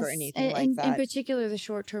traffic or anything like that? In particular, the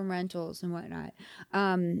short-term rentals and whatnot,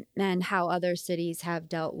 and how other cities have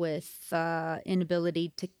dealt with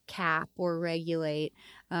inability to cap or regulate.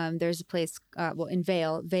 There's a place, in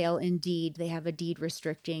Vail, indeed, they have a deed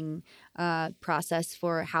restricting process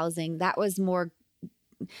for housing. That was more.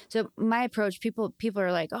 So my approach, people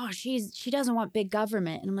are like, oh, she doesn't want big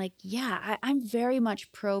government. And I'm like, yeah, I'm very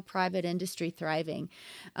much pro private industry thriving.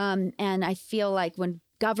 And I feel like when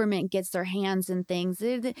government gets their hands in things,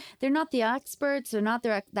 they're not the experts.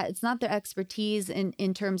 It's not their expertise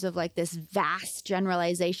in terms of this vast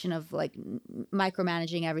generalization of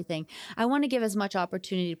micromanaging everything. I want to give as much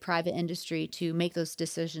opportunity to private industry to make those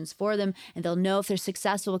decisions for them, and they'll know if they're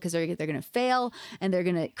successful because they're going to fail and they're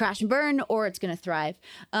going to crash and burn, or it's going to thrive.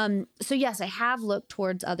 So yes, I have looked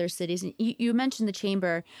towards other cities. You mentioned the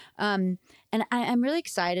chamber, and I'm really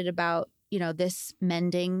excited about this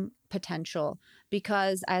mending potential,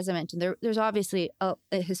 because as I mentioned, there's obviously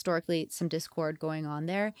historically some discord going on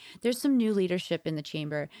there. There's some new leadership in the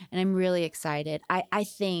chamber, and I'm really excited. I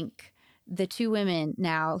think the two women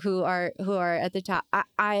now who are at the top,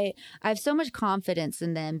 I have so much confidence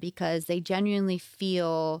in them because they genuinely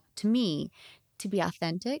feel, to me, to be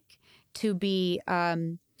authentic, to be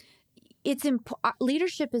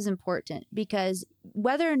leadership is important, because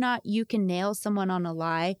whether or not you can nail someone on a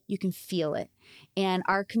lie, you can feel it. And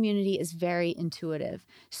our community is very intuitive.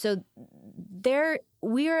 So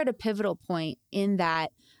we are at a pivotal point in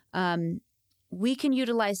that we can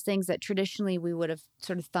utilize things that traditionally we would have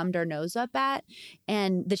sort of thumbed our nose up at,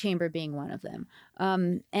 and the chamber being one of them.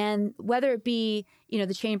 And whether it be,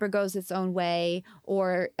 the chamber goes its own way,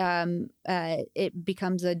 or it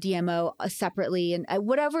becomes a DMO separately, and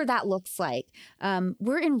whatever that looks like,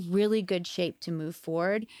 we're in really good shape to move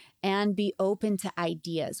forward and be open to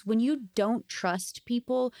ideas. When you don't trust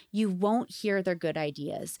people, you won't hear their good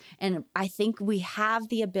ideas. And I think we have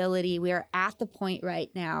the ability, we are at the point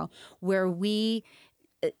right now where we,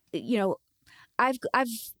 I've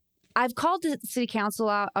called the city council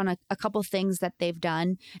out on a couple things that they've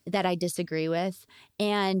done that I disagree with.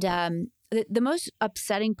 And the most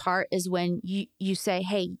upsetting part is when you say,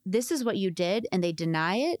 hey, this is what you did, and they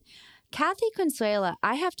deny it. Kathy Consuela,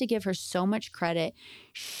 I have to give her so much credit.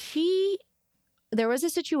 There was a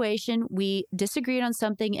situation, we disagreed on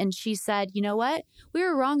something, and she said, you know what? We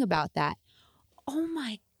were wrong about that. Oh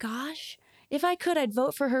my gosh. If I could, I'd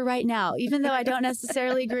vote for her right now, even though I don't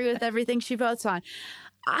necessarily agree with everything she votes on.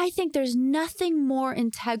 I think there's nothing more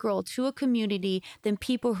integral to a community than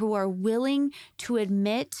people who are willing to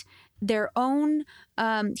admit their own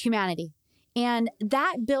humanity. And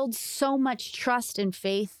that builds so much trust and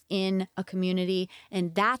faith in a community.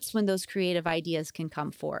 And that's when those creative ideas can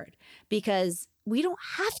come forward, because we don't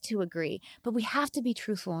have to agree, but we have to be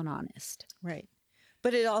truthful and honest. Right.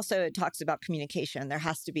 But it also talks about communication. There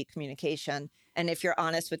has to be communication. And if you're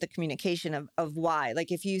honest with the communication of why,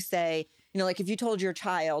 if you say, if you told your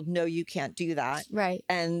child, no, you can't do that. Right.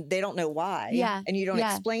 And they don't know why. Yeah. And you don't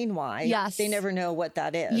explain why. Yes. They never know what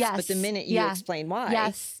that is. Yes. But the minute you explain why.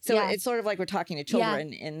 Yes. So it's sort of like we're talking to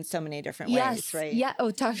children in so many different ways, right? Yeah.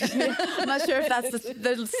 Oh, I'm not sure if that's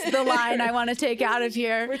the line I want to take out of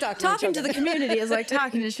here. We're talking to the community is like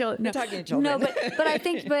talking to children. No. We're talking to children. No, but I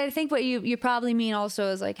think what you probably mean also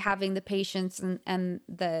is having the patience and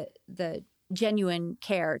the genuine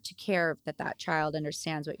care to care that child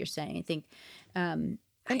understands what you're saying. I think, and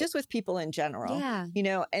just with people in general,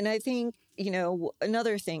 and I think,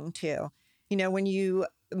 another thing too, when you,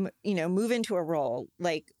 move into a role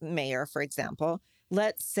like mayor, for example,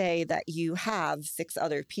 let's say that you have 6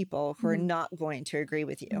 other people who are not going to agree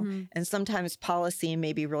with you. And sometimes policy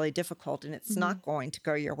may be really difficult, and it's not going to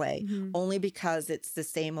go your way only because it's the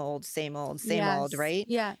same old, right?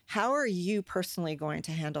 Yeah. How are you personally going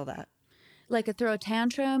to handle that? like a throw a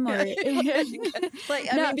tantrum or I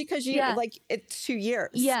mean, because it's 2 years.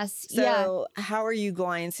 Yes. So how are you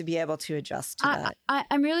going to be able to adjust to that?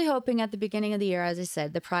 I'm really hoping at the beginning of the year, as I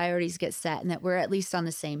said, the priorities get set and that we're at least on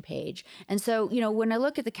the same page. And so, when I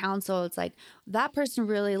look at the council, it's like that person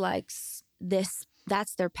really likes this.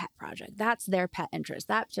 That's their pet project. That's their pet interest.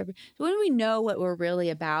 When we know what we're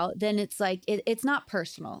really about, then it's like, it's not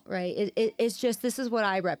personal, right? It's just, this is what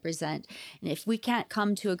I represent. And if we can't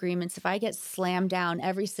come to agreements, if I get slammed down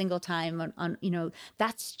every single time on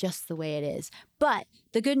that's just the way it is. But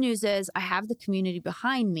the good news is I have the community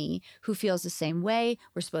behind me who feels the same way.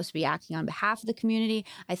 We're supposed to be acting on behalf of the community.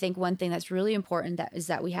 I think one thing that's really important is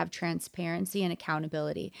that we have transparency and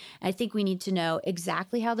accountability. And I think we need to know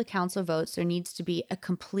exactly how the council votes. There needs to be a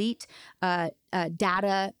complete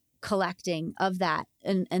data collecting of that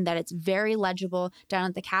and that it's very legible. Down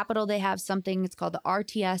at the Capitol, they have something, it's called the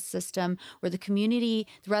RTS system, where the community,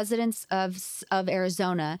 the residents of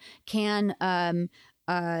Arizona can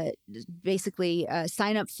basically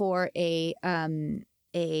sign up for a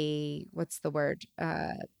what's the word,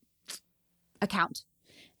 account.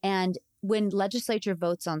 And when legislature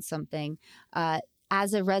votes on something,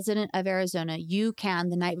 as a resident of Arizona, you can,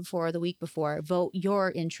 the night before or the week before, vote your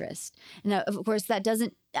interest. Now, of course, that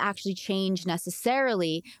doesn't actually change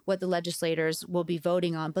necessarily what the legislators will be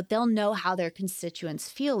voting on, but they'll know how their constituents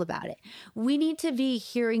feel about it. We need to be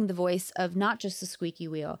hearing the voice of not just the squeaky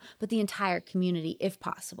wheel, but the entire community if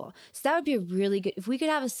possible. So that would be a really good, if we could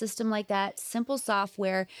have a system like that, simple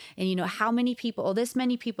software, and how many people, this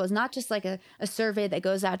many people, is not just like a survey that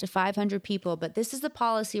goes out to 500 people, but this is the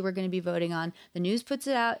policy we're going to be voting on. The news puts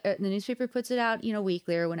it out, the newspaper puts it out,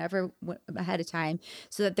 weekly or whenever ahead of time,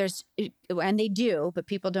 so that there's, and they do, but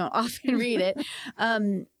people don't often read it,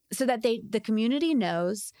 so that the community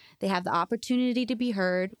knows they have the opportunity to be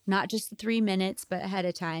heard, not just the 3 minutes, but ahead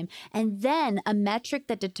of time. And then a metric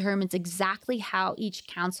that determines exactly how each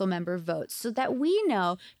council member votes, so that we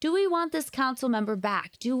know, do we want this council member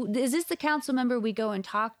back? Is this the council member we go and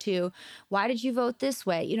talk to? Why did you vote this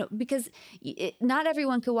way? Because not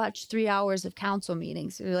everyone could watch 3 hours of council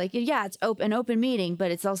meetings. They're like, yeah, it's an open meeting,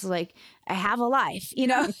 but it's also like, I have a life,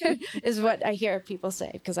 is what I hear people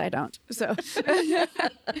say, because I don't. So,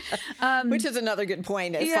 which is another good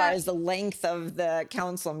point as far as the length of the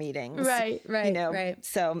council meetings. Right. Right.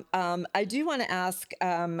 So I do want to ask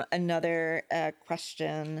another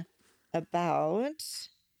question about,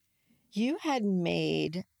 you had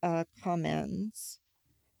made comments.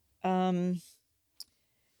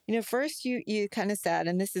 First you kind of said,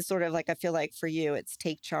 and this is sort of like, I feel like for you, it's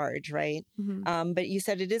take charge, right? Mm-hmm. But you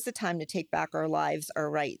said it is a time to take back our lives,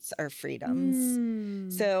 our rights, our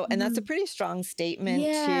freedoms. So, and that's a pretty strong statement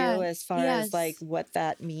too, as far as like what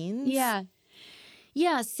that means. Yeah.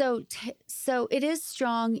 So it is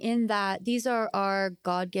strong in that these are our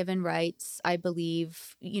God-given rights. I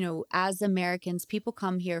believe, as Americans, people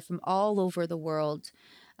come here from all over the world.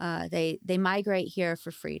 They migrate here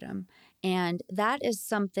for freedom. And that is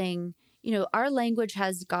something, our language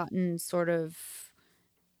has gotten sort of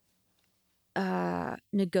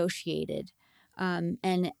negotiated.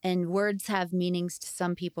 And words have meanings to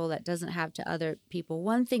some people that doesn't have to other people.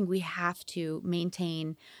 One thing we have to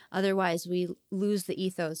maintain, otherwise we lose the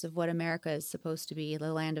ethos of what America is supposed to be,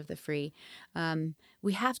 the land of the free.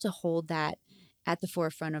 We have to hold that at the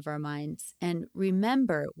forefront of our minds and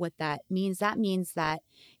remember what that means. That means that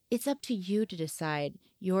it's up to you to decide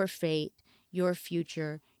your fate, your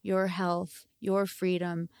future, your health, your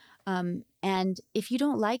freedom. And if you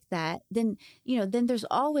don't like that, then there's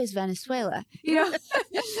always Venezuela,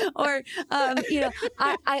 or,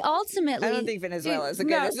 I ultimately. I don't think Venezuela is a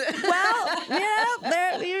good. Well,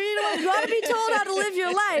 you want to be told how to live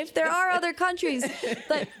your life. There are other countries.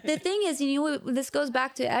 But the thing is, this goes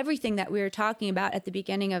back to everything that we were talking about at the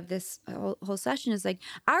beginning of this whole session, is like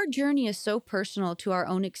our journey is so personal to our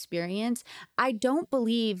own experience. I don't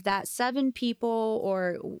believe that 7 people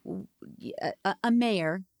or a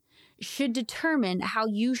mayor should determine how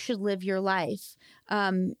you should live your life,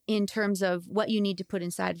 in terms of what you need to put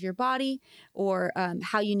inside of your body, or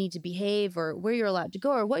how you need to behave, or where you're allowed to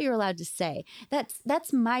go, or what you're allowed to say.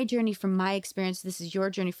 That's my journey from my experience. This is your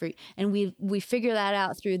journey and we figure that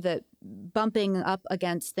out through the bumping up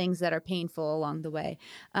against things that are painful along the way.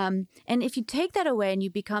 And if you take that away and you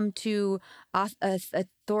become too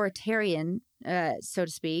authoritarian, so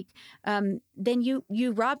to speak, then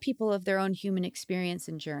you rob people of their own human experience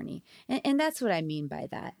and journey. And that's what I mean by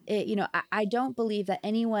that. I don't believe that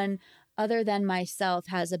anyone other than myself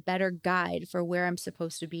has a better guide for where I'm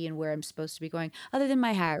supposed to be and where I'm supposed to be going, other than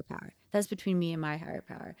my higher power. That's between me and my higher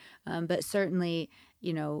power. But certainly,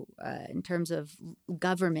 in terms of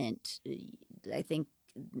government, I think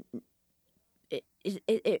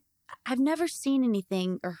it I've never seen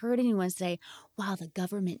anything or heard anyone say, wow, the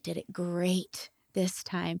government did it great this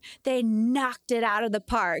time. They knocked it out of the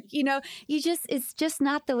park. It's just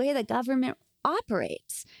not the way the government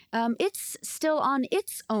operates. It's still on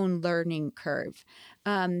its own learning curve.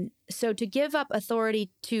 So to give up authority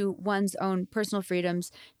to one's own personal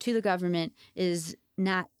freedoms to the government is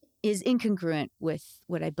incongruent with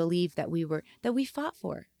what I believe that we fought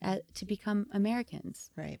for to become Americans.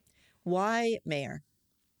 Right. Why mayor?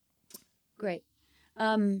 Great.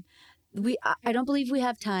 I don't believe we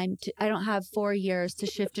have time to. I don't have 4 years to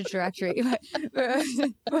shift a trajectory. I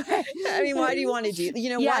mean, why do you want to do?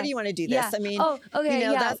 Why do you want to do this? Yeah. I mean,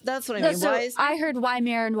 okay. That's what I mean. So why is I heard why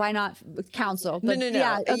mayor and why not council? But no.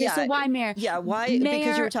 Yeah. Okay. So why mayor? Yeah. Why? Mayor,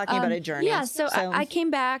 because you were talking about a journey. Yeah. So I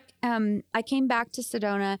came back. I came back to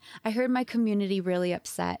Sedona. I heard my community really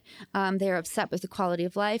upset. They were upset with the quality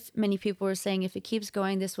of life. Many people were saying, if it keeps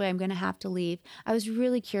going this way, I'm going to have to leave. I was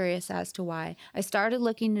really curious as to why. I started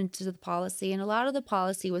looking into the policy, and a lot of the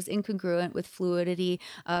policy was incongruent with fluidity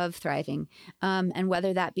of thriving, and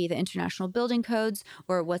whether that be the international building codes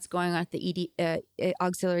or what's going on at the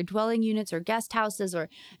auxiliary dwelling units or guest houses, or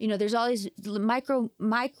there's all these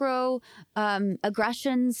micro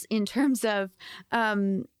aggressions in terms of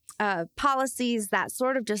policies that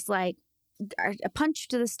sort of just like a punch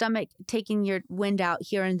to the stomach, taking your wind out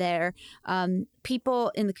here and there.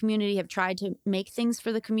 People in the community have tried to make things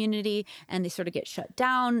for the community, and they sort of get shut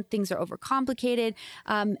down. Things are overcomplicated.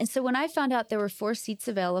 And so when I found out there were 4 seats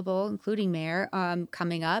available, including mayor,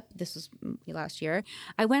 coming up, this was last year,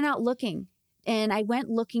 I went out looking. And I went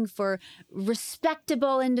looking for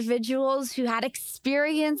respectable individuals who had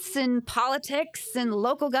experience in politics and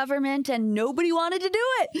local government, and nobody wanted to do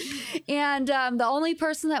it. And the only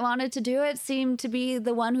person that wanted to do it seemed to be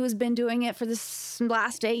the one who's been doing it for this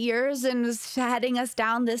last 8 years and was heading us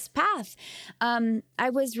down this path.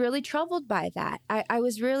 I was really troubled by that. I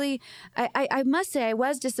was really, I must say, I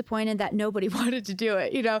was disappointed that nobody wanted to do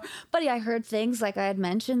it, But I heard things like I had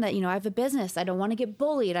mentioned that, I have a business. I don't want to get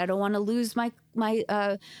bullied. I don't want to lose my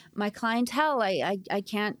clientele. I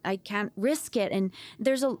can't risk it. And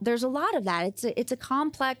there's a lot of that. It's a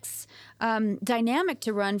complex dynamic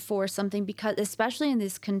to run for something, because especially in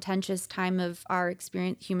this contentious time of our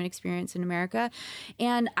human experience in America.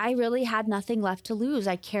 And I really had nothing left to lose.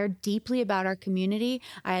 I cared deeply about our community.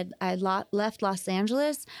 I left Los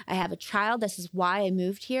Angeles. I have a child. This is why I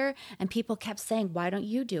moved here. And people kept saying, why don't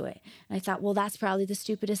you do it? And I thought, well, that's probably the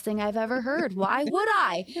stupidest thing I've ever heard. Why would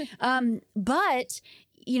I? But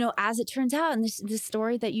as it turns out, and this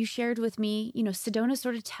story that you shared with me, Sedona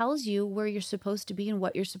sort of tells you where you're supposed to be and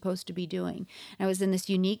what you're supposed to be doing. And I was in this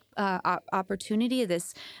unique opportunity,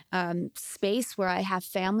 this space where I have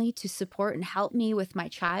family to support and help me with my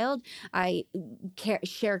child. I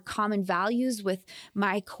share common values with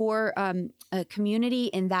my core community,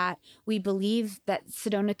 in that we believe that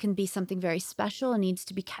Sedona can be something very special and needs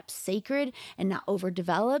to be kept sacred and not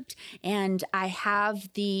overdeveloped. And I have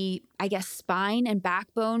the spine and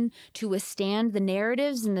backbone to withstand the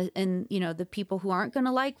narratives and the people who aren't going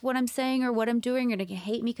to like what I'm saying or what I'm doing, or going to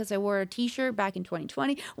hate me because I wore a t-shirt back in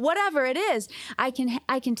 2020, whatever it is, I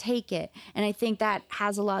can take it. And I think that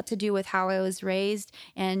has a lot to do with how I was raised,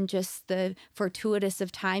 and just the fortuitous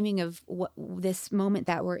of timing of this moment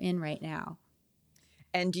that we're in right now.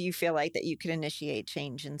 And do you feel like that you could initiate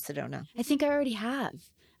change in Sedona? I think I already have.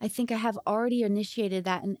 I think I have already initiated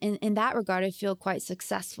that, and in that regard, I feel quite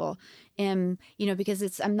successful.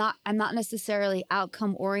 Because I'm not necessarily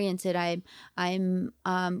outcome oriented. I'm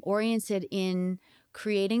oriented in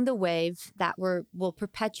creating the wave that will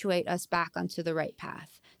perpetuate us back onto the right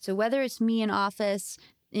path. So whether it's me in office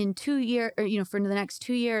in 2 years, or for the next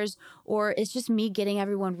 2 years, or it's just me getting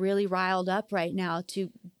everyone really riled up right now to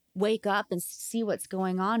wake up and see what's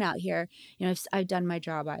going on out here. I've done my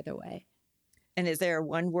job either way. And is there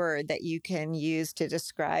one word that you can use to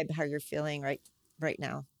describe how you're feeling right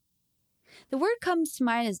now? The word comes to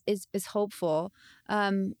mind is hopeful,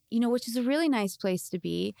 which is a really nice place to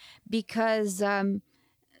be, because the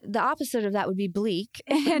opposite of that would be bleak.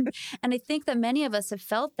 And I think that many of us have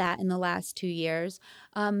felt that in the last 2 years.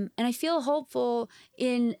 And I feel hopeful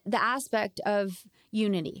in the aspect of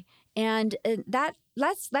unity. And that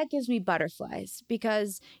gives me butterflies,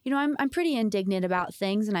 because, I'm pretty indignant about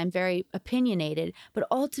things, and I'm very opinionated. But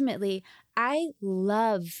ultimately, I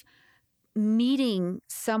love meeting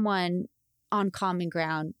someone on common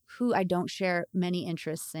ground who I don't share many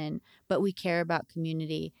interests in, but we care about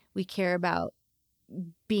community. We care about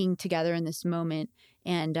being together in this moment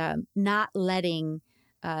and not letting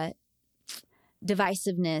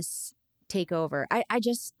divisiveness take over.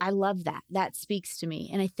 I love that. That speaks to me.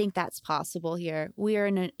 And I think that's possible here. We are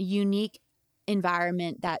in a unique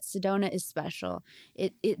environment that Sedona is special.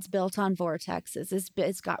 It's built on vortexes.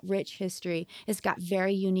 It's got rich history. It's got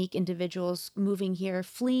very unique individuals moving here,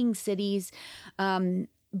 fleeing cities,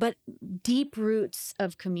 but deep roots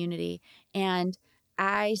of community. And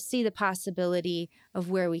I see the possibility of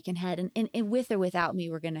where we can head. And with or without me,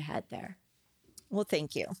 we're going to head there. Well,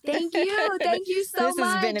 thank you. Thank you. Thank you so much. This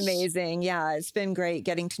has been amazing. Yeah, it's been great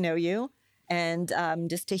getting to know you and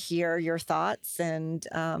just to hear your thoughts and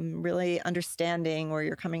really understanding where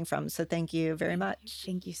you're coming from. So thank you very much.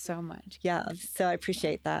 Thank you so much. Yeah, so I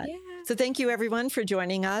appreciate that. Yeah. So thank you, everyone, for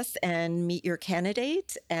joining us and Meet Your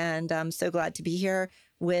Candidate. And I'm so glad to be here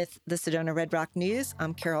with the Sedona Red Rock News.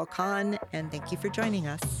 I'm Carol Kahn, and thank you for joining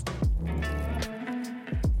us.